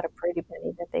think about a pretty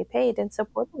penny that they paid in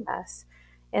supporting us.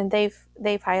 And they've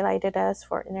highlighted us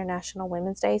for International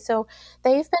Women's Day. So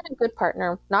they've been a good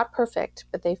partner. Not perfect,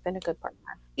 but they've been a good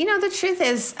partner. You know, the truth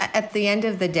is, at the end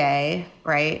of the day,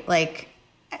 right, like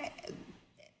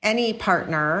any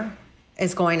partner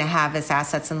is going to have its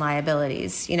assets and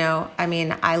liabilities. You know, I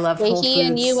mean, I love Whole Foods.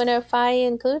 And UNFI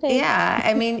included. Yeah,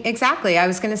 I mean, exactly. I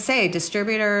was going to say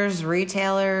distributors,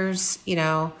 retailers, you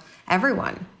know,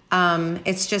 everyone.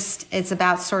 It's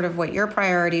about sort of what your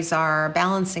priorities are,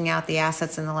 balancing out the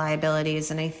assets and the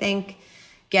liabilities. And I think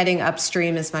getting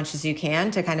upstream as much as you can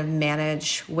to kind of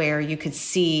manage where you could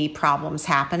see problems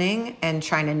happening and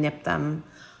trying to nip them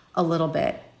a little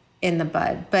bit in the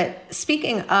bud. But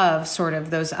speaking of sort of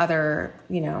those other,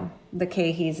 you know, the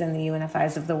KeHEs and the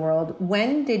UNFIs of the world,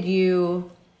 when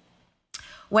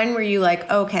were you like,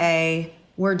 okay,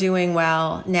 we're doing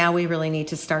well, now we really need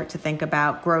to start to think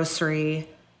about grocery?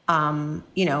 How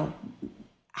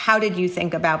did you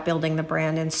think about building the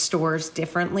brand in stores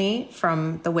differently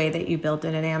from the way that you built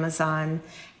it at Amazon?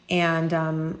 And,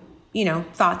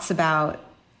 thoughts about,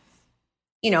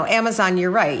 Amazon,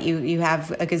 you're right. You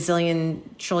have a gazillion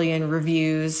trillion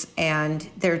reviews, and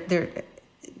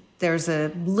there's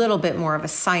a little bit more of a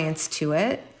science to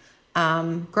it.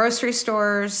 Grocery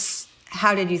stores,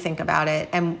 how did you think about it?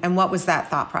 And what was that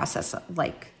thought process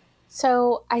like?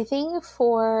 So I think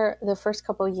for the first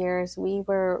couple of years, we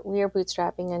were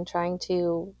bootstrapping and trying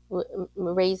to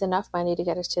raise enough money to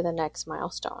get us to the next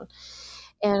milestone.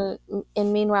 And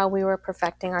meanwhile, we were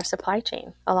perfecting our supply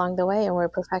chain along the way, and we're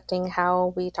perfecting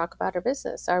how we talk about our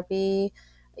business. Are we,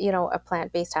 a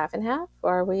plant-based half and half,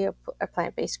 or are we a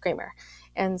plant-based creamer?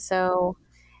 And so,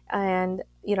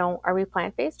 are we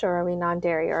plant-based, or are we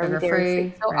non-dairy, or are we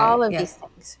dairy-free? So right. All of these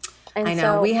things. And I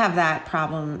know we have that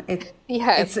problem.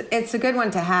 It's a good one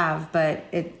to have, but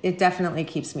it definitely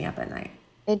keeps me up at night.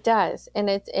 It does. And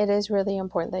it is really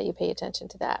important that you pay attention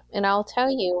to that. And I'll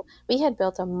tell you, we had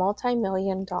built a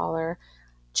multi-million-dollar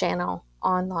channel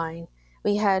online.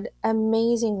 We had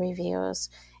amazing reviews.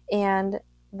 And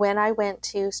when I went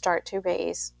to start to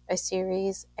raise a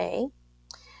Series A,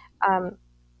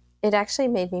 it actually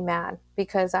made me mad,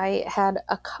 because I had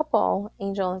a couple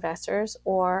angel investors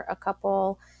or a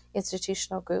couple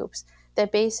institutional groups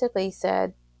that basically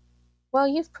said, well,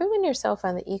 you've proven yourself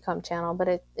on the e-com channel, but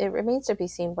it remains to be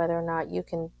seen whether or not you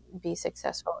can be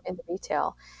successful in the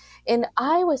retail. And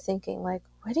I was thinking, like,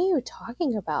 what are you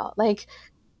talking about? Like,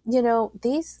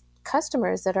 these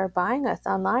customers that are buying us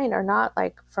online are not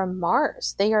like from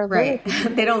Mars. They are right.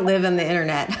 They don't live on the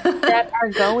internet. that are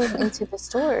going into the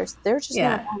stores. They're just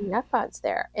not buying Nutpods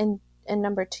there. And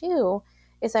number two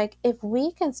is, like, if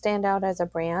we can stand out as a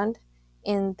brand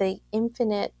in the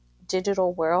infinite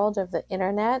digital world of the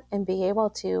internet and be able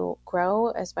to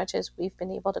grow as much as we've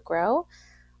been able to grow,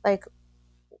 like,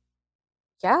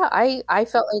 yeah, I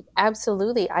felt like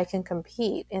absolutely I can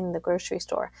compete in the grocery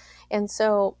store. And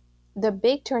so the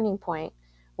big turning point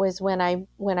was when I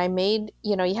made,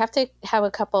 you have to have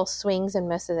a couple swings and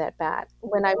misses at bat.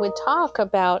 When I would talk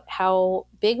about how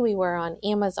big we were on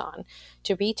Amazon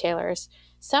to retailers,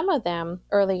 some of them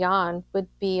early on would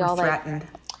be all threatened.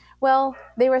 Like, well,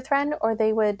 they were threatened, or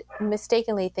they would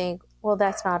mistakenly think, well,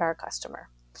 that's not our customer.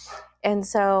 And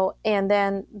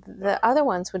then the other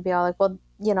ones would be all like, well,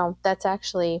 that's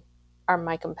actually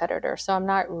my competitor. So I'm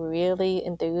not really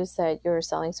enthused that you're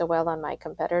selling so well on my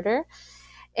competitor.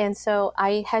 And so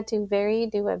I had to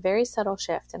do a very subtle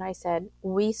shift. And I said,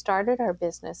 we started our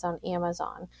business on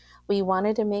Amazon. We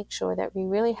wanted to make sure that we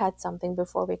really had something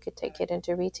before we could take it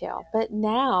into retail. But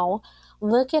now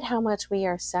look at how much we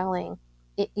are selling,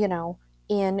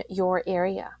 in your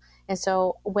area. And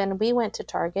so when we went to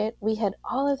Target, we had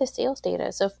all of the sales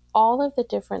data. So all of the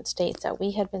different states that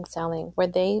we had been selling, where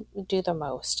they do the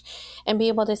most, and be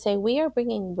able to say, we are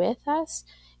bringing with us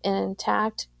an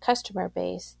intact customer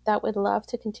base that would love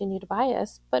to continue to buy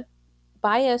us, but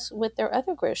buy us with their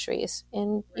other groceries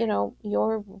in,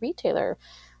 your retailer.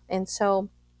 And so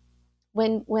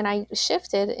when I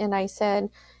shifted and I said,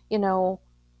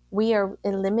 we are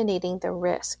eliminating the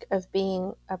risk of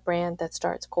being a brand that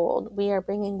starts cold. We are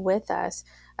bringing with us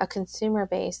a consumer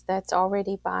base that's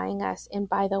already buying us. And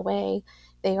by the way,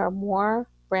 they are more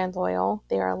brand loyal,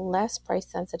 they are less price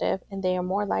sensitive, and they are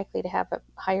more likely to have a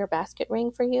higher basket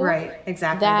ring for you. Right,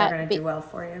 exactly. They're going to do well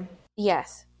for you.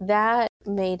 Yes, that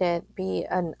made it be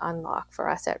an unlock for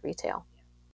us at retail.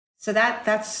 So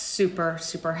that's super,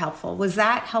 super helpful. Was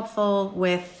that helpful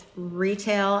with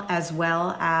retail as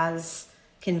well as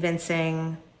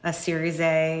convincing a Series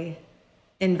A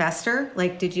investor?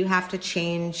 Like, did you have to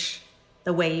change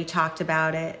the way you talked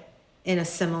about it in a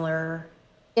similar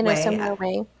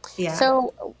way? Yeah.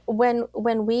 So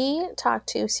when we talk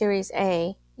to Series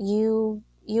A, you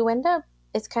end up,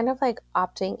 it's kind of like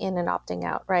opting in and opting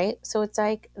out, right? So it's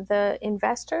like the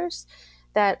investors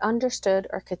that understood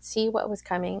or could see what was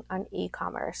coming on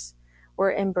e-commerce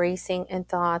were embracing and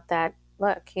thought that,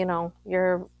 look,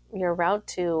 your route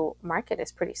to market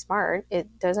is pretty smart.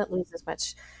 It doesn't use as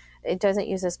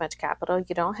much capital.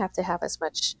 You don't have to have as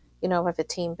much, of a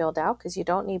team build out, because you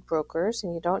don't need brokers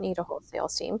and you don't need a whole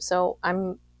sales team. So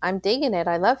I'm digging it.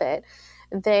 I love it.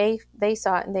 They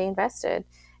saw it and they invested.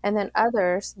 And then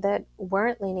others that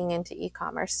weren't leaning into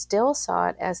e-commerce still saw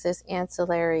it as this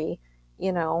ancillary,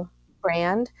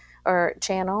 brand or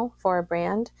channel for a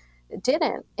brand.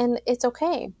 Didn't. And it's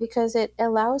okay, because it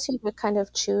allows you to kind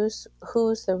of choose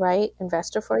who's the right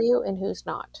investor for you and who's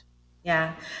not.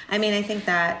 Yeah. I mean, I think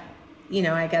that,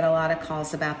 I get a lot of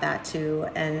calls about that too.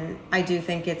 And I do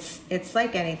think it's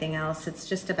like anything else. It's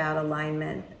just about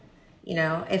alignment.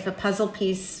 If a puzzle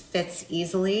piece fits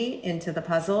easily into the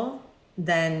puzzle,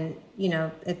 then,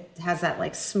 it has that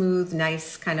like smooth,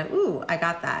 nice kind of, ooh, I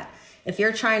got that. If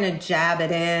you're trying to jab it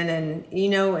in and,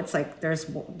 it's like there's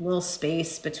a little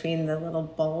space between the little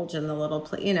bulge and the little,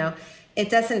 it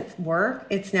doesn't work.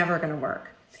 It's never going to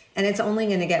work. And it's only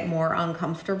going to get more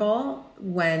uncomfortable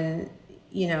when,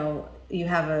 you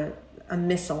have a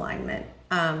misalignment.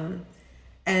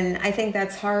 And I think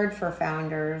that's hard for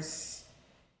founders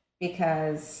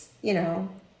because,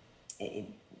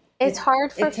 it's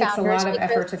hard for founders. It takes a lot of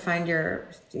effort to find your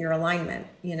alignment,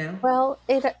 Well,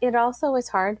 it also is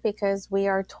hard because we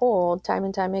are told time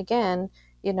and time again,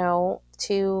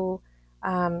 to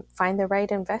find the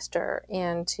right investor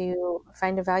and to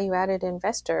find a value-added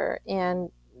investor.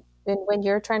 And when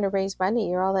you're trying to raise money,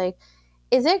 you're all like,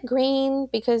 is it green?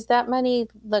 Because that money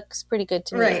looks pretty good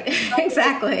to me. Right,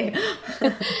 exactly.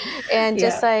 And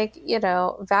just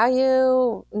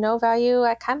value, no value,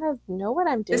 I kind of know what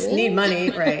I'm doing. Just need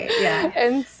money, right, yeah.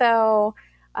 And so,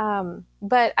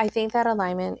 but I think that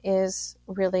alignment is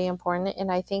really important. And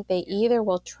I think they either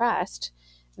will trust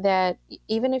that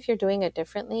even if you're doing it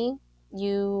differently,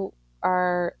 you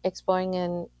are exploring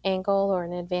an angle or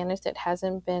an advantage that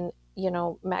hasn't been,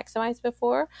 maximized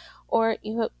before, or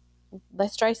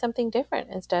let's try something different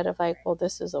instead of like, well,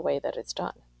 this is the way that it's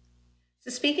done.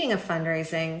 So speaking of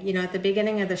fundraising, at the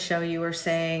beginning of the show, you were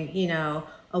saying,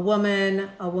 a woman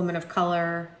of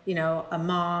color, a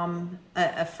mom,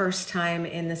 a first time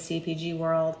in the CPG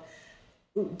world.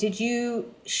 Did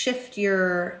you shift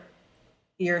your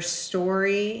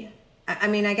story? I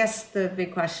mean, I guess the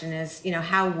big question is,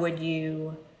 how would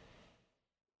you,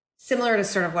 similar to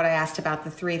sort of what I asked about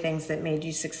the 3 things that made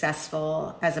you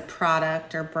successful as a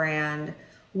product or brand,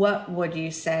 what would you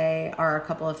say are a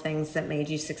couple of things that made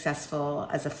you successful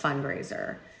as a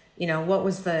fundraiser? What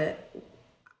was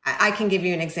I can give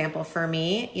you an example for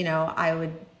me.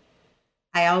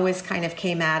 I always kind of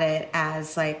came at it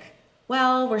as like,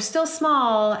 well, we're still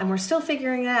small and we're still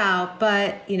figuring it out,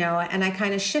 but, and I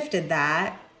kind of shifted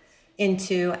that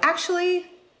into actually,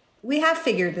 we have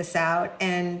figured this out.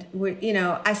 And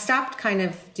I stopped kind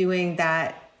of doing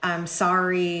that, I'm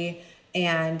sorry,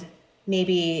 and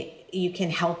maybe you can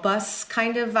help us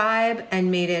kind of vibe,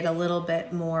 and made it a little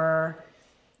bit more,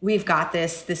 we've got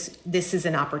this is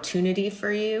an opportunity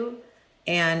for you.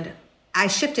 And I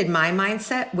shifted my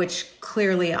mindset, which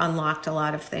clearly unlocked a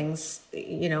lot of things,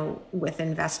 with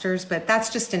investors, but that's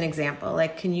just an example.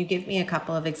 Like, can you give me a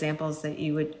couple of examples that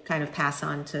you would kind of pass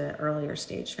on to earlier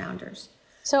stage founders?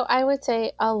 So I would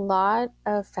say a lot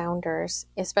of founders,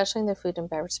 especially in the food and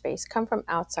beverage space, come from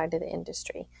outside of the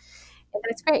industry. And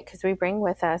that's great because we bring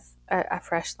with us a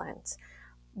fresh lens.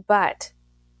 But,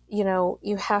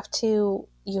 you have to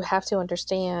you have to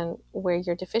understand where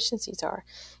your deficiencies are.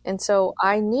 And so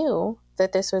I knew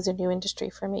that this was a new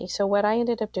industry for me. So what I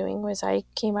ended up doing was I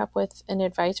came up with an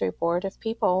advisory board of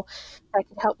people that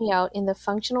could help me out in the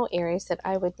functional areas that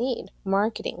I would need: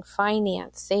 marketing,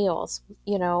 finance, sales,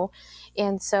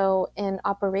 and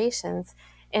operations.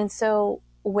 And so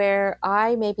where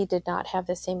I maybe did not have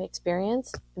the same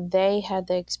experience, they had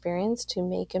the experience to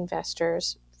make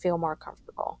investors feel more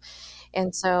comfortable.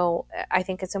 And so I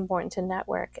think it's important to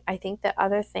network. I think the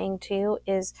other thing too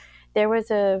is there was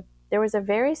a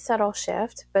very subtle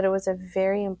shift, but it was a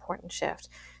very important shift.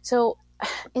 So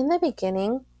in the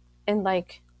beginning, and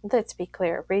like, let's be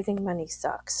clear, raising money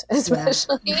sucks,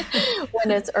 especially when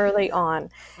it's early on.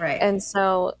 Right. And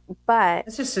so, but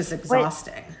it's just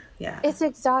exhausting. Yeah. It's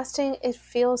exhausting. It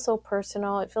feels so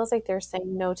personal. It feels like they're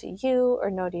saying no to you, or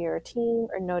no to your team,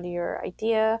 or no to your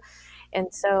idea.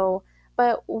 And so,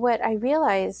 but what I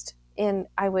realized, and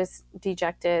I was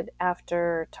dejected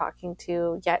after talking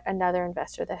to yet another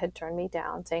investor that had turned me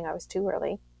down, saying I was too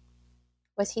early,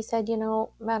 was he said,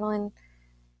 Madeline,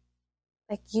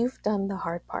 like, you've done the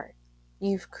hard part.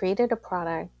 You've created a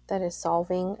product that is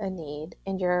solving a need,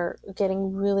 and you're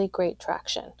getting really great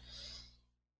traction.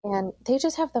 And they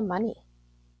just have the money.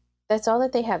 That's all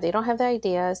that they have. They don't have the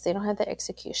ideas. They don't have the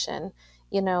execution,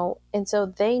 and so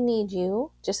they need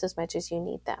you just as much as you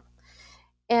need them.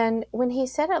 And when he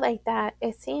said it like that,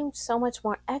 it seemed so much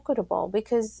more equitable,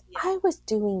 because I was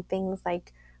doing things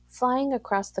like flying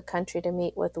across the country to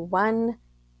meet with one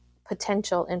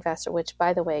potential investor, which,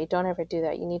 by the way, don't ever do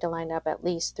that. You need to line up at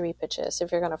least 3 pitches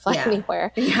if you're going to fly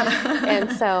anywhere.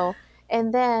 Yeah.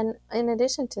 And then in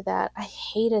addition to that, I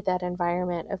hated that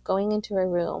environment of going into a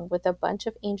room with a bunch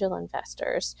of angel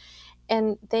investors.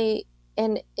 And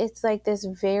it's like this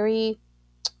very,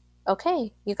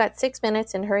 okay, you got 6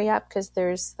 minutes and hurry up because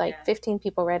there's like 15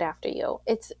 people right after you.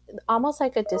 It's almost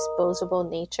like a disposable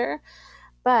nature.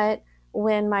 But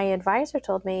when my advisor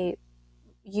told me,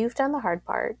 you've done the hard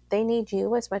part, they need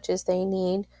you as much as we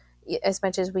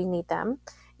need them,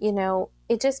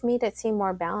 it just made it seem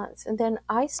more balanced. And then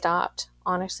I stopped,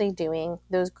 honestly, doing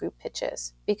those group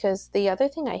pitches, because the other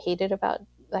thing I hated about,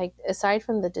 like, aside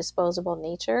from the disposable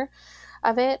nature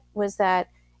of it, was that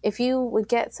if you would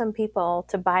get some people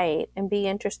to bite and be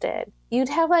interested, you'd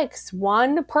have like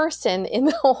one person in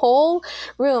the whole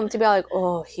room to be like,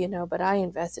 oh, but I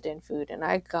invested in food and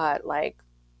I got like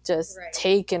just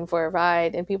taken for a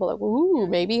ride. And people are like, ooh,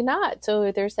 maybe not.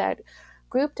 So there's that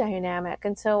group dynamic.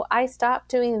 And so I stopped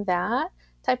doing that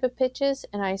type of pitches,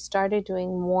 and I started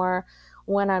doing more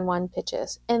one-on-one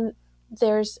pitches. And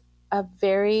there's a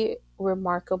very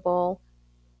remarkable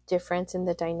difference in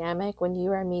the dynamic when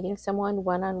you are meeting someone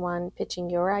one-on-one, pitching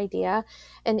your idea.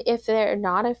 And if they're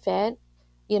not a fit,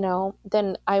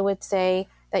 then I would say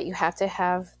that you have to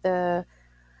have the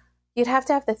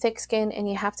thick skin, and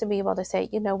you have to be able to say,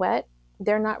 you know what,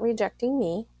 they're not rejecting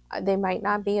me. They might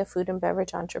not be a food and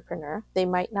beverage entrepreneur. They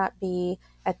might not be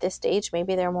at this stage.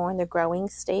 Maybe they're more in the growing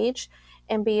stage,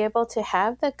 and be able to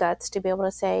have the guts to be able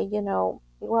to say,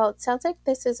 well, it sounds like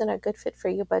this isn't a good fit for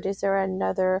you, but is there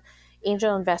another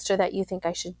angel investor that you think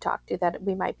I should talk to that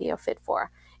we might be a fit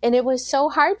for? And it was so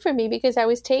hard for me because I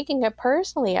was taking it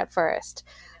personally at first.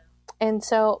 And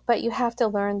so, but you have to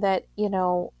learn that,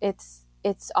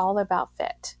 it's all about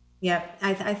fit. Yeah,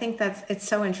 I think it's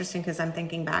so interesting, because I'm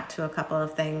thinking back to a couple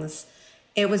of things.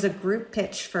 It was a group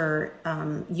pitch for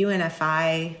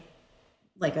UNFI,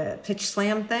 like a pitch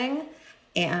slam thing.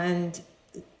 And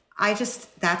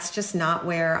that's just not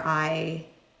where I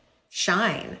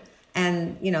shine.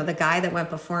 And, the guy that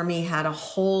went before me had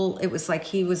it was like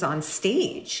he was on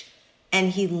stage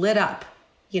and he lit up,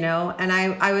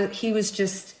 and he was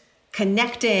just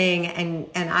connecting, and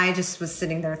I just was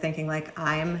sitting there thinking, like,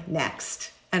 I'm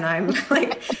next. And I'm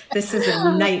like, this is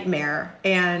a nightmare.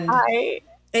 And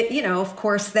of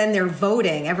course, then they're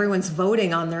voting. Everyone's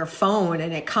voting on their phone,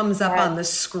 and it comes up on the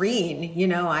screen.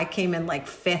 I came in like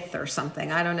 5th or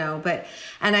something. I don't know.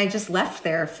 And I just left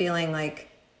there feeling like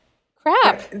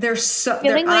crap. Crap.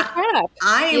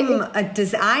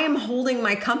 I am holding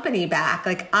my company back.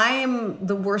 Like, I am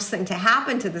the worst thing to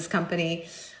happen to this company.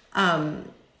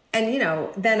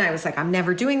 And, then I was like, I'm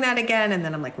never doing that again. And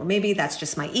then I'm like, well, maybe that's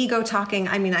just my ego talking.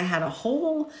 I mean, I had a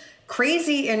whole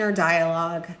crazy inner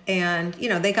dialogue, and,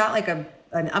 they got like an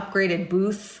upgraded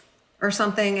booth or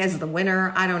something as the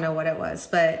winner. I don't know what it was,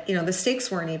 but, the stakes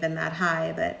weren't even that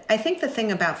high. But I think the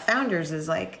thing about founders is,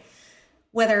 like,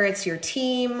 whether it's your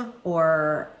team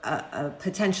or a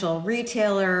potential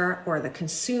retailer or the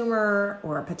consumer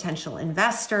or a potential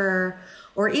investor,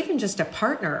 or even just a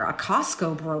partner, a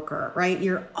Costco broker, right?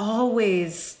 You're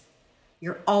always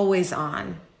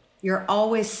on. you're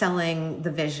always selling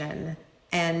the vision,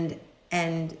 and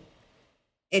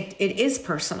it is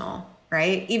personal,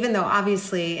 right? Even though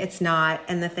obviously it's not.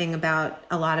 And the thing about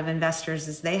a lot of investors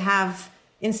is they have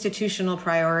institutional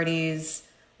priorities,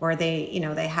 or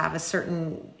they have a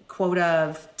certain quota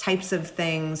of types of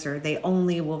things, or they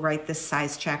only will write this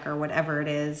size check or whatever it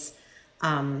is.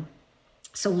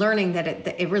 So learning that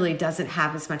it really doesn't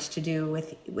have as much to do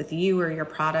with you or your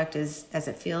product as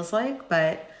it feels like,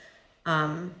 but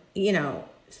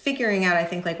figuring out, I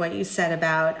think, like what you said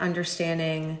about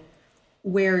understanding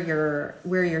where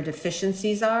your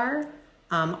deficiencies are.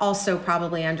 Also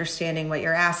probably understanding what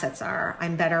your assets are.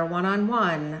 I'm better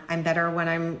one-on-one. I'm better when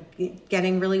I'm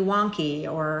getting really wonky,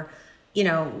 or,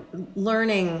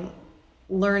 learning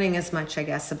as much, I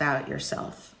guess, about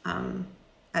yourself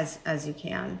as you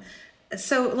can.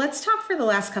 So let's talk for the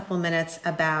last couple of minutes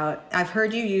about, I've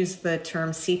heard you use the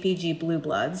term CPG blue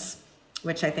bloods,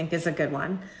 which I think is a good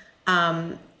one.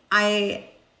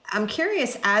 I'm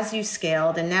curious, as you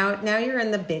scaled, and now you're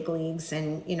in the big leagues,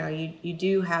 and you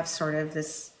do have sort of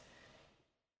this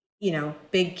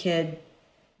big kid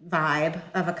vibe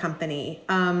of a company.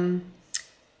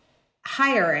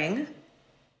 Hiring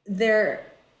there,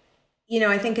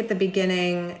 I think at the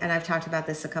beginning, and I've talked about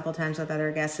this a couple times with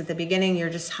other guests, at the beginning you're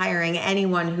just hiring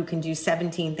anyone who can do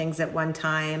 17 things at one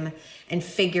time and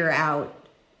figure out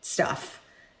stuff.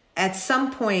 At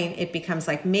some point it becomes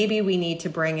like, maybe we need to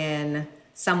bring in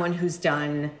someone who's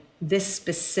done this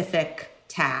specific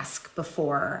task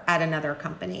before at another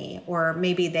company, or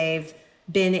maybe they've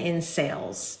been in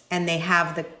sales and they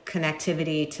have the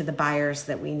connectivity to the buyers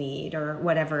that we need, or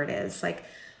whatever it is. Like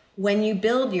when you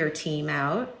build your team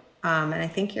out, and I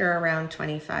think you're around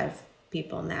 25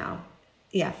 people now.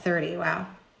 Yeah, 30. Wow.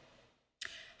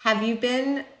 Have you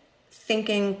been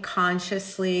thinking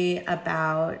consciously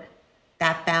about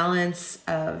that balance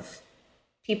of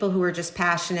people who are just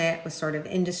passionate with sort of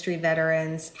industry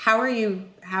veterans? How are you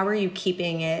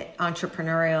keeping it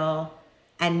entrepreneurial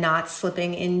and not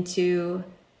slipping into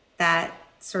that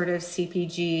sort of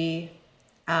CPG,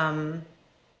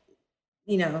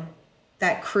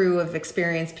 that crew of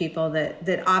experienced people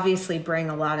that obviously bring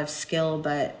a lot of skill,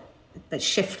 but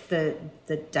shift the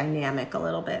dynamic a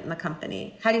little bit in the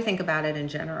company? How do you think about it in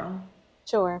general?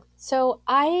 Sure. So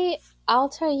I'll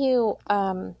tell you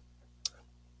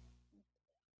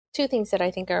two things that I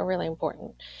think are really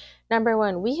important. Number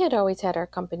one, we had always had our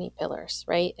company pillars,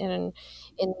 right? And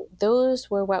those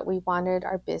were what we wanted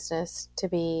our business to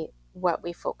be, what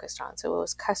we focused on. So it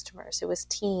was customers, it was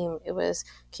team, it was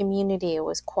community, it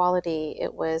was quality,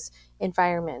 it was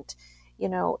environment,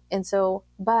 and so,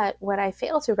 but what I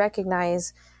failed to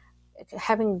recognize,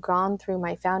 having gone through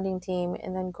my founding team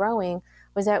and then growing,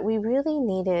 was that we really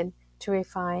needed to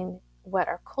refine what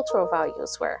our cultural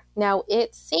values were. Now,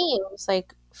 it seems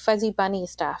like fuzzy bunny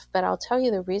stuff, but I'll tell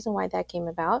you the reason why that came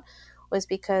about was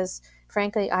because,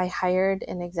 frankly, I hired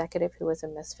an executive who was a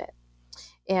misfit,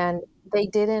 and they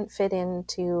didn't fit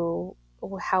into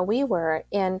how we were.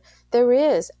 And there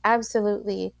is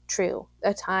absolutely true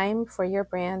a time for your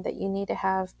brand that you need to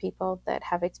have people that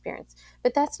have experience,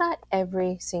 but that's not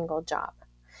every single job.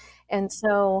 And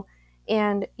so,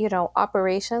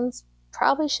 operations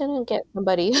probably shouldn't get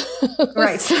somebody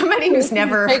somebody who's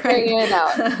never figuring it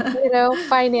out.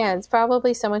 Finance,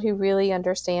 probably someone who really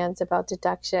understands about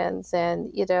deductions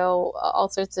and all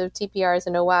sorts of TPRs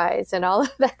and OIs and all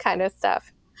of that kind of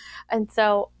stuff. And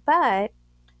so, but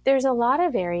there's a lot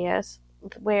of areas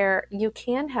where you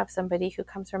can have somebody who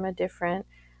comes from a different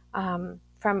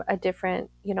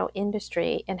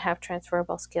industry and have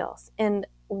transferable skills. And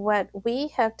what we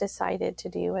have decided to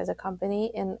do as a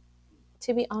company, and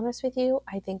to be honest with you,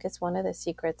 I think it's one of the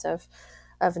secrets of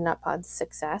NutPod's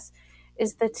success,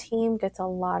 is the team gets a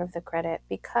lot of the credit,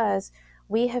 because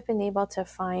we have been able to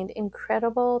find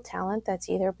incredible talent that's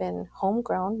either been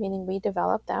homegrown, meaning we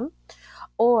developed them,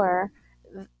 or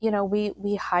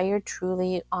we hired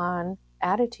truly on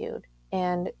attitude,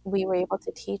 and we were able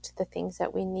to teach the things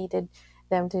that we needed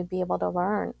them to be able to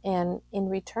learn. And in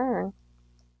return,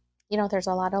 there's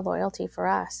a lot of loyalty for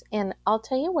us. And I'll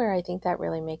tell you where I think that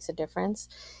really makes a difference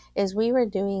is we were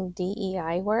doing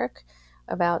DEI work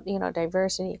about,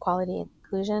 diversity, equality, and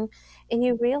inclusion. And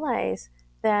you realize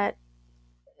that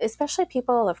especially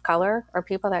people of color or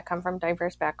people that come from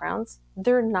diverse backgrounds,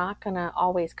 they're not going to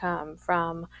always come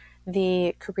from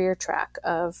the career track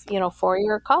of,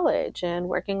 4-year college and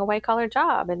working a white collar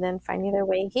job and then finding their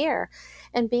way here.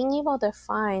 And being able to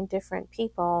find different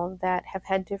people that have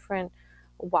had different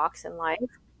walks in life,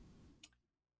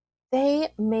 they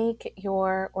make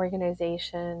your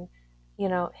organization,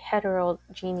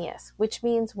 heterogeneous, which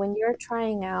means when you're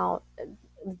trying out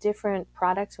different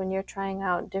products, when you're trying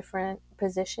out different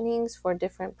positionings for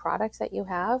different products that you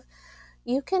have,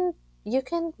 you can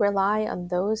rely on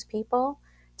those people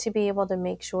to be able to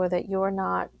make sure that you're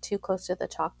not too close to the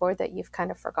chalkboard that you've kind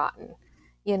of forgotten,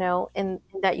 and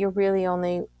that you're really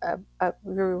only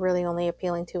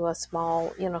appealing to a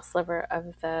small, sliver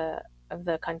of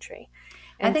the country.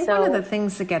 And I think one of the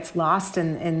things that gets lost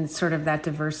in sort of that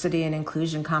diversity and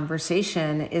inclusion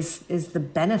conversation is the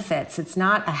benefits. It's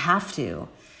not a have to.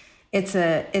 It's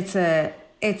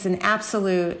an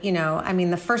absolute,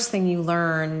 the first thing you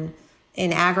learn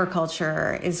in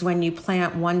agriculture is when you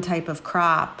plant one type of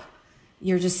crop,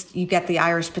 you get the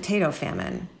Irish potato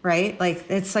famine, right? Like,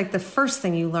 it's like the first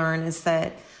thing you learn is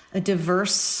that a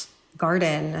diverse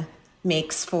garden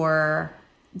makes for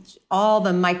all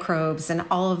the microbes and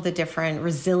all of the different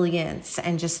resilience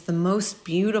and just the most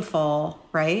beautiful,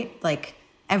 right? Like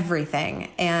everything.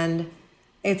 And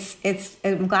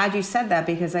I'm glad you said that,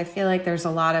 because I feel like there's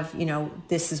a lot of,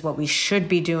 this is what we should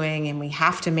be doing and we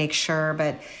have to make sure,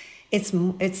 but it's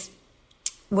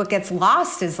what gets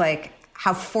lost is like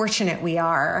how fortunate we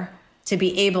are to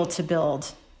be able to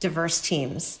build diverse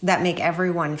teams that make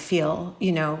everyone feel,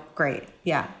 great.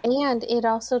 Yeah. And it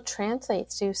also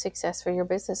translates to success for your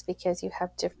business because you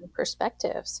have different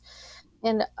perspectives.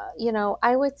 And,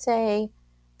 I would say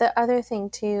the other thing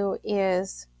too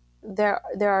is there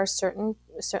are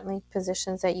certainly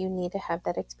positions that you need to have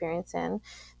that experience in.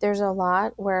 There's a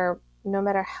lot where no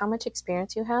matter how much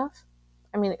experience you have,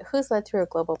 who's led through a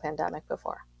global pandemic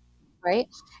before? Right?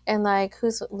 And like,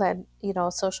 who's led,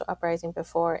 social uprising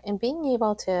before, and being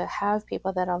able to have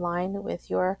people that align with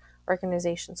your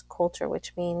organization's culture,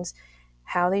 which means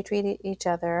how they treat each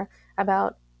other,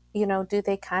 about, do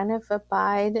they kind of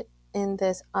abide in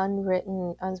this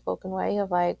unwritten, unspoken way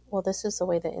of like, well, this is the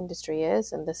way the industry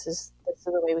is, and this is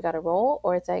the way we got to roll,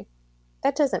 or it's like,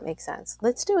 that doesn't make sense.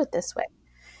 Let's do it this way.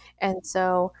 And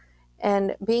so,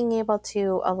 and being able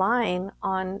to align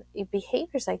on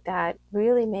behaviors like that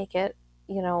really make it,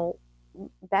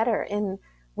 better. And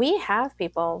we have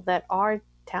people that are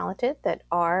talented, that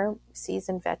are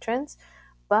seasoned veterans,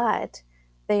 but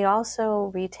they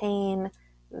also retain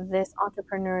this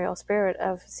entrepreneurial spirit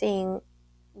of seeing,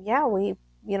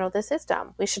 this is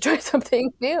dumb. We should try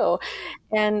something new,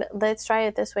 and let's try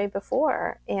it this way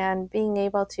before. And being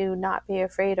able to not be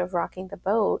afraid of rocking the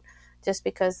boat just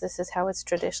because this is how it's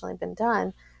traditionally been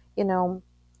done,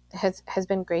 has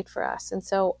been great for us. And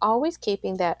so always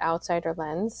keeping that outsider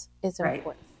lens is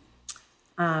important.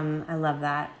 Right. I love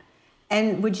that.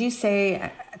 And would you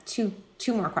say, two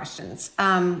more questions.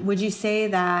 Would you say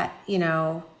that,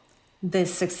 the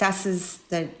successes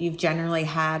that you've generally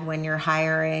had when you're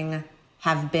hiring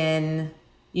have been,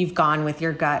 you've gone with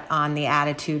your gut on the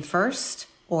attitude first,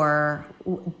 or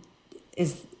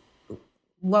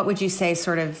what would you say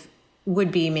sort of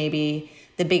would be maybe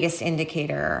the biggest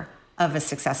indicator of a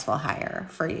successful hire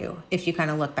for you, if you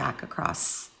kind of look back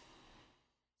across?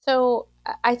 So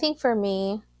I think for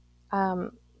me,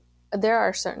 there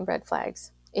are certain red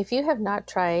flags. If you have not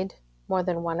tried more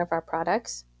than one of our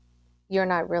products, you're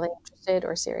not really interested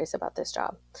or serious about this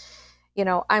job.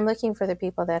 I'm looking for the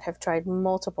people that have tried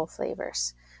multiple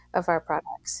flavors of our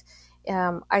products.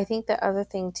 I think the other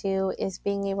thing too is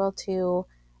being able to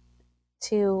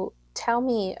tell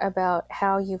me about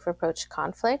how you've approached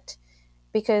conflict,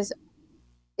 because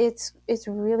it's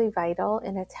really vital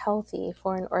and it's healthy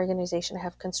for an organization to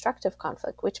have constructive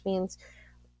conflict, which means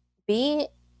be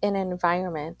in an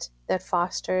environment that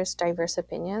fosters diverse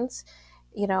opinions,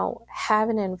 have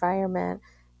an environment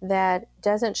that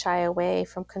doesn't shy away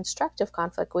from constructive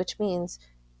conflict, which means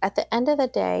at the end of the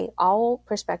day, all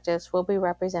perspectives will be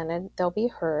represented, they'll be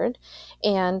heard,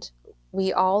 and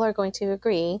we all are going to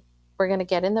agree we're going to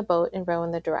get in the boat and row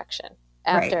in the direction.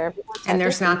 After right. And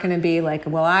there's not going to be like,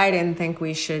 well, I didn't think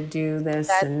we should do this.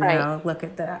 That's and right. Now look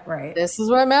at that. Right. This is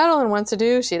what Madeline wants to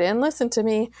do. She didn't listen to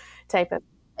me type of.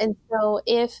 And so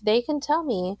if they can tell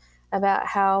me about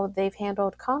how they've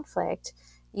handled conflict,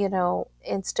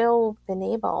 and still been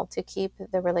able to keep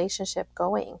the relationship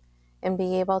going and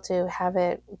be able to have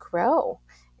it grow,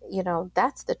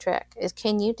 that's the trick, is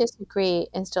can you disagree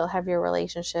and still have your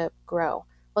relationship grow?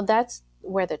 Well, that's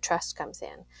where the trust comes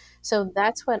in. So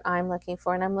that's what I'm looking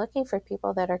for. And I'm looking for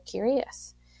people that are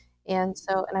curious. And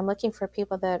I'm looking for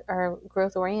people that are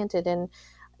growth oriented. And,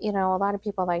 a lot of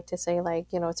people like to say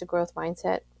it's a growth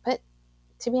mindset, but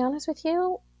to be honest with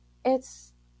you,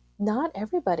 it's not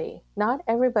everybody. Not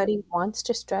everybody wants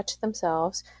to stretch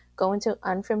themselves, go into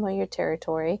unfamiliar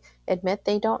territory, admit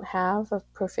they don't have a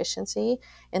proficiency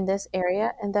in this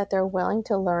area, and that they're willing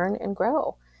to learn and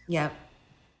grow. Yep.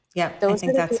 I Those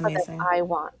think are the that's people amazing. that I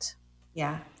want.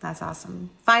 Yeah, that's awesome.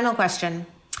 Final question.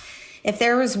 If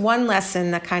there was one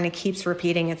lesson that kind of keeps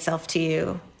repeating itself to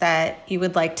you that you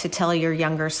would like to tell your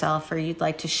younger self, or you'd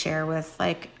like to share with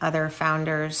like other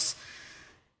founders,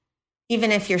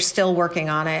 even if you're still working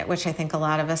on it, which I think a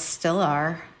lot of us still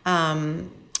are,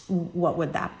 what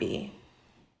would that be?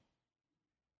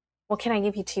 Well, can I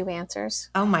give you 2 answers?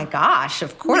 Oh my gosh,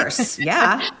 of course.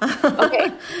 Yeah.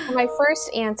 Okay. My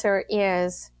first answer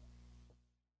is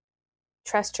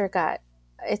trust your gut.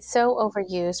 It's so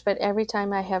overused, but every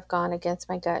time I have gone against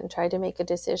my gut and tried to make a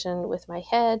decision with my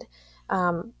head,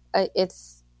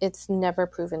 it's never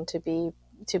proven to be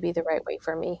the right way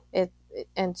for me.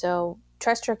 And so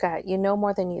trust your gut. You know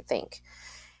more than you think.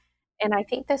 And I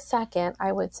think the second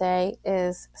I would say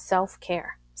is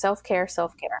self-care.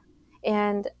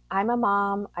 And I'm a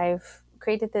mom. I've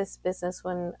created this business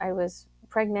when I was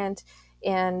pregnant,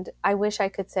 and I wish I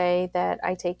could say that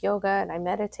I take yoga and I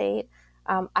meditate.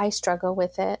 I struggle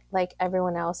with it like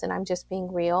everyone else, and I'm just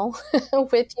being real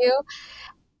with you.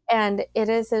 And it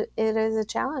is a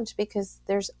challenge because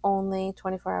there's only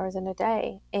 24 hours in a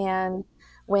day. And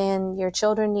when your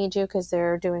children need you because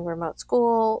they're doing remote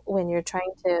school, when you're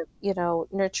trying to,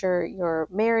 nurture your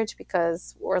marriage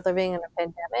because we're living in a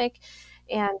pandemic,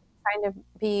 and trying to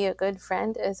be a good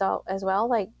friend as well,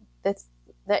 like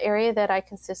the area that I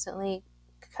consistently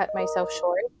cut myself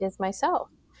short is myself.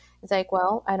 It's like,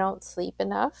 well, I don't sleep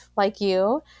enough like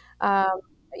you. I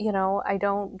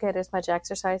don't get as much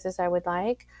exercise as I would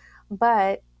like,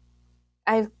 but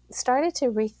I've started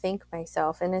to rethink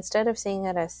myself. And instead of seeing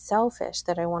it as selfish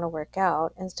that I want to work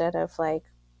out, instead of play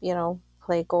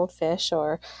goldfish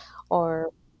or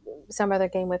some other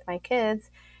game with my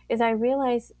kids, is I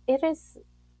realize it is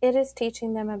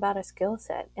teaching them about a skill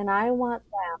set. And I want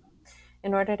them,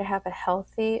 in order to have a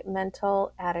healthy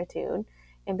mental attitude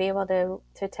and be able to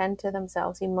tend to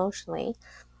themselves emotionally,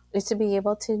 is to be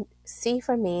able to see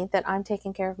from me that I'm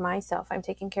taking care of myself. I'm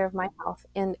taking care of my health.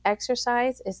 And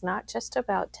exercise is not just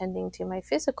about tending to my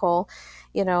physical,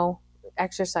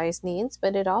 exercise needs,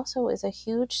 but it also is a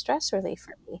huge stress relief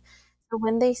for me. So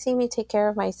when they see me take care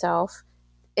of myself,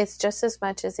 it's just as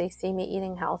much as they see me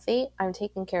eating healthy, I'm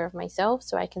taking care of myself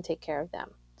so I can take care of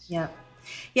them. Yeah.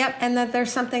 Yep. And that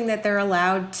there's something that they're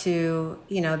allowed to,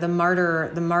 the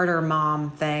martyr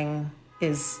mom thing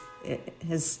is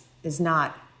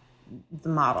not the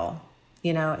model.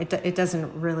 It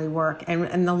doesn't really work.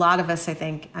 And a lot of us, I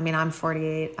think, I'm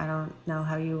 48. I don't know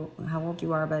how old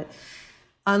you are, but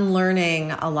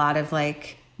unlearning a lot of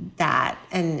like that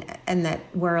and that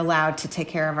we're allowed to take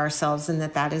care of ourselves, and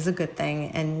that is a good thing.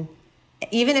 And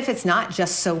even if it's not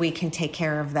just so we can take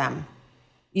care of them,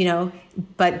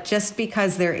 but just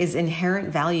because there is inherent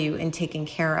value in taking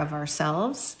care of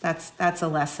ourselves, that's a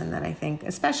lesson that I think,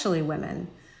 especially women.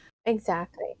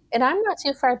 Exactly. And I'm not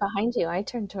too far behind you. I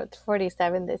turned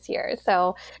 47 this year.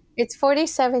 So it's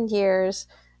 47 years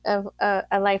of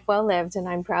a life well lived, and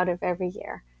I'm proud of every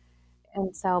year.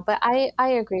 And so, but I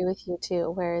agree with you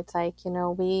too, where it's like,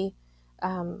 we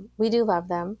do love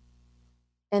them,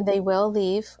 and they will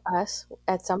leave us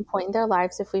at some point in their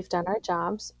lives if we've done our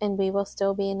jobs, and we will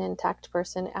still be an intact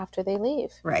person after they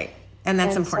leave. Right. And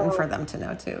that's important for them to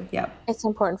know too. Yep. It's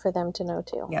important for them to know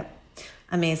too. Yep.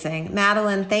 Amazing.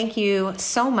 Madeline, thank you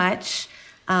so much.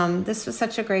 This was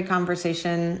such a great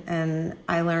conversation, and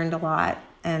I learned a lot,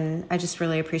 and I just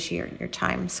really appreciate your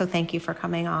time. So thank you for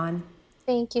coming on.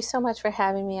 Thank you so much for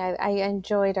having me. I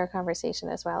enjoyed our conversation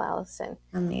as well, Allison.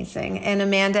 Amazing. And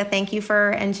Amanda, thank you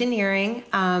for engineering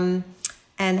and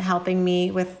helping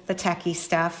me with the techie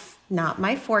stuff. Not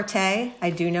my forte. I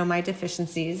do know my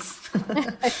deficiencies.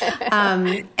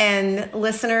 And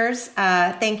listeners,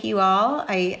 thank you all.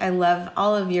 I love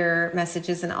all of your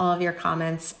messages and all of your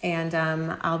comments. And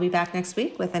I'll be back next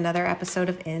week with another episode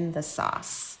of In the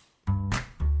Sauce.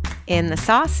 In the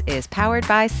Sauce is powered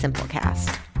by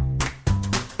Simplecast.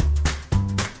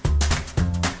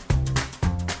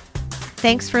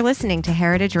 Thanks for listening to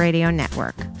Heritage Radio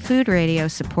Network, food radio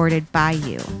supported by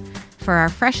you. For our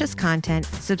freshest content,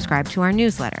 subscribe to our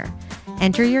newsletter.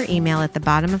 Enter your email at the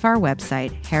bottom of our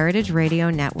website,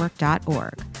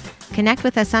 heritageradionetwork.org. Connect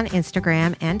with us on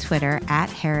Instagram and Twitter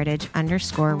at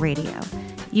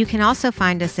 @heritage_radio. You can also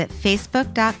find us at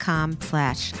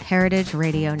facebook.com/Heritage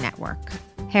Radio Network.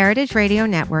 Heritage Radio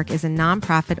Network is a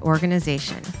nonprofit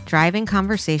organization driving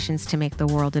conversations to make the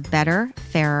world a better,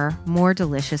 fairer, more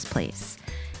delicious place.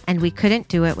 And we couldn't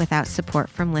do it without support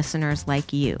from listeners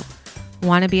like you.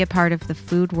 Want to be a part of the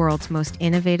food world's most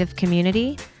innovative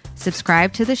community?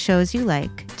 Subscribe to the shows you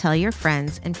like, tell your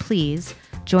friends, and please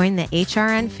join the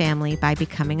HRN family by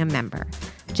becoming a member.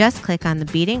 Just click on the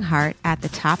beating heart at the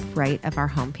top right of our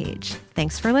homepage. Thanks.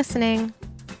 Thanks for listening.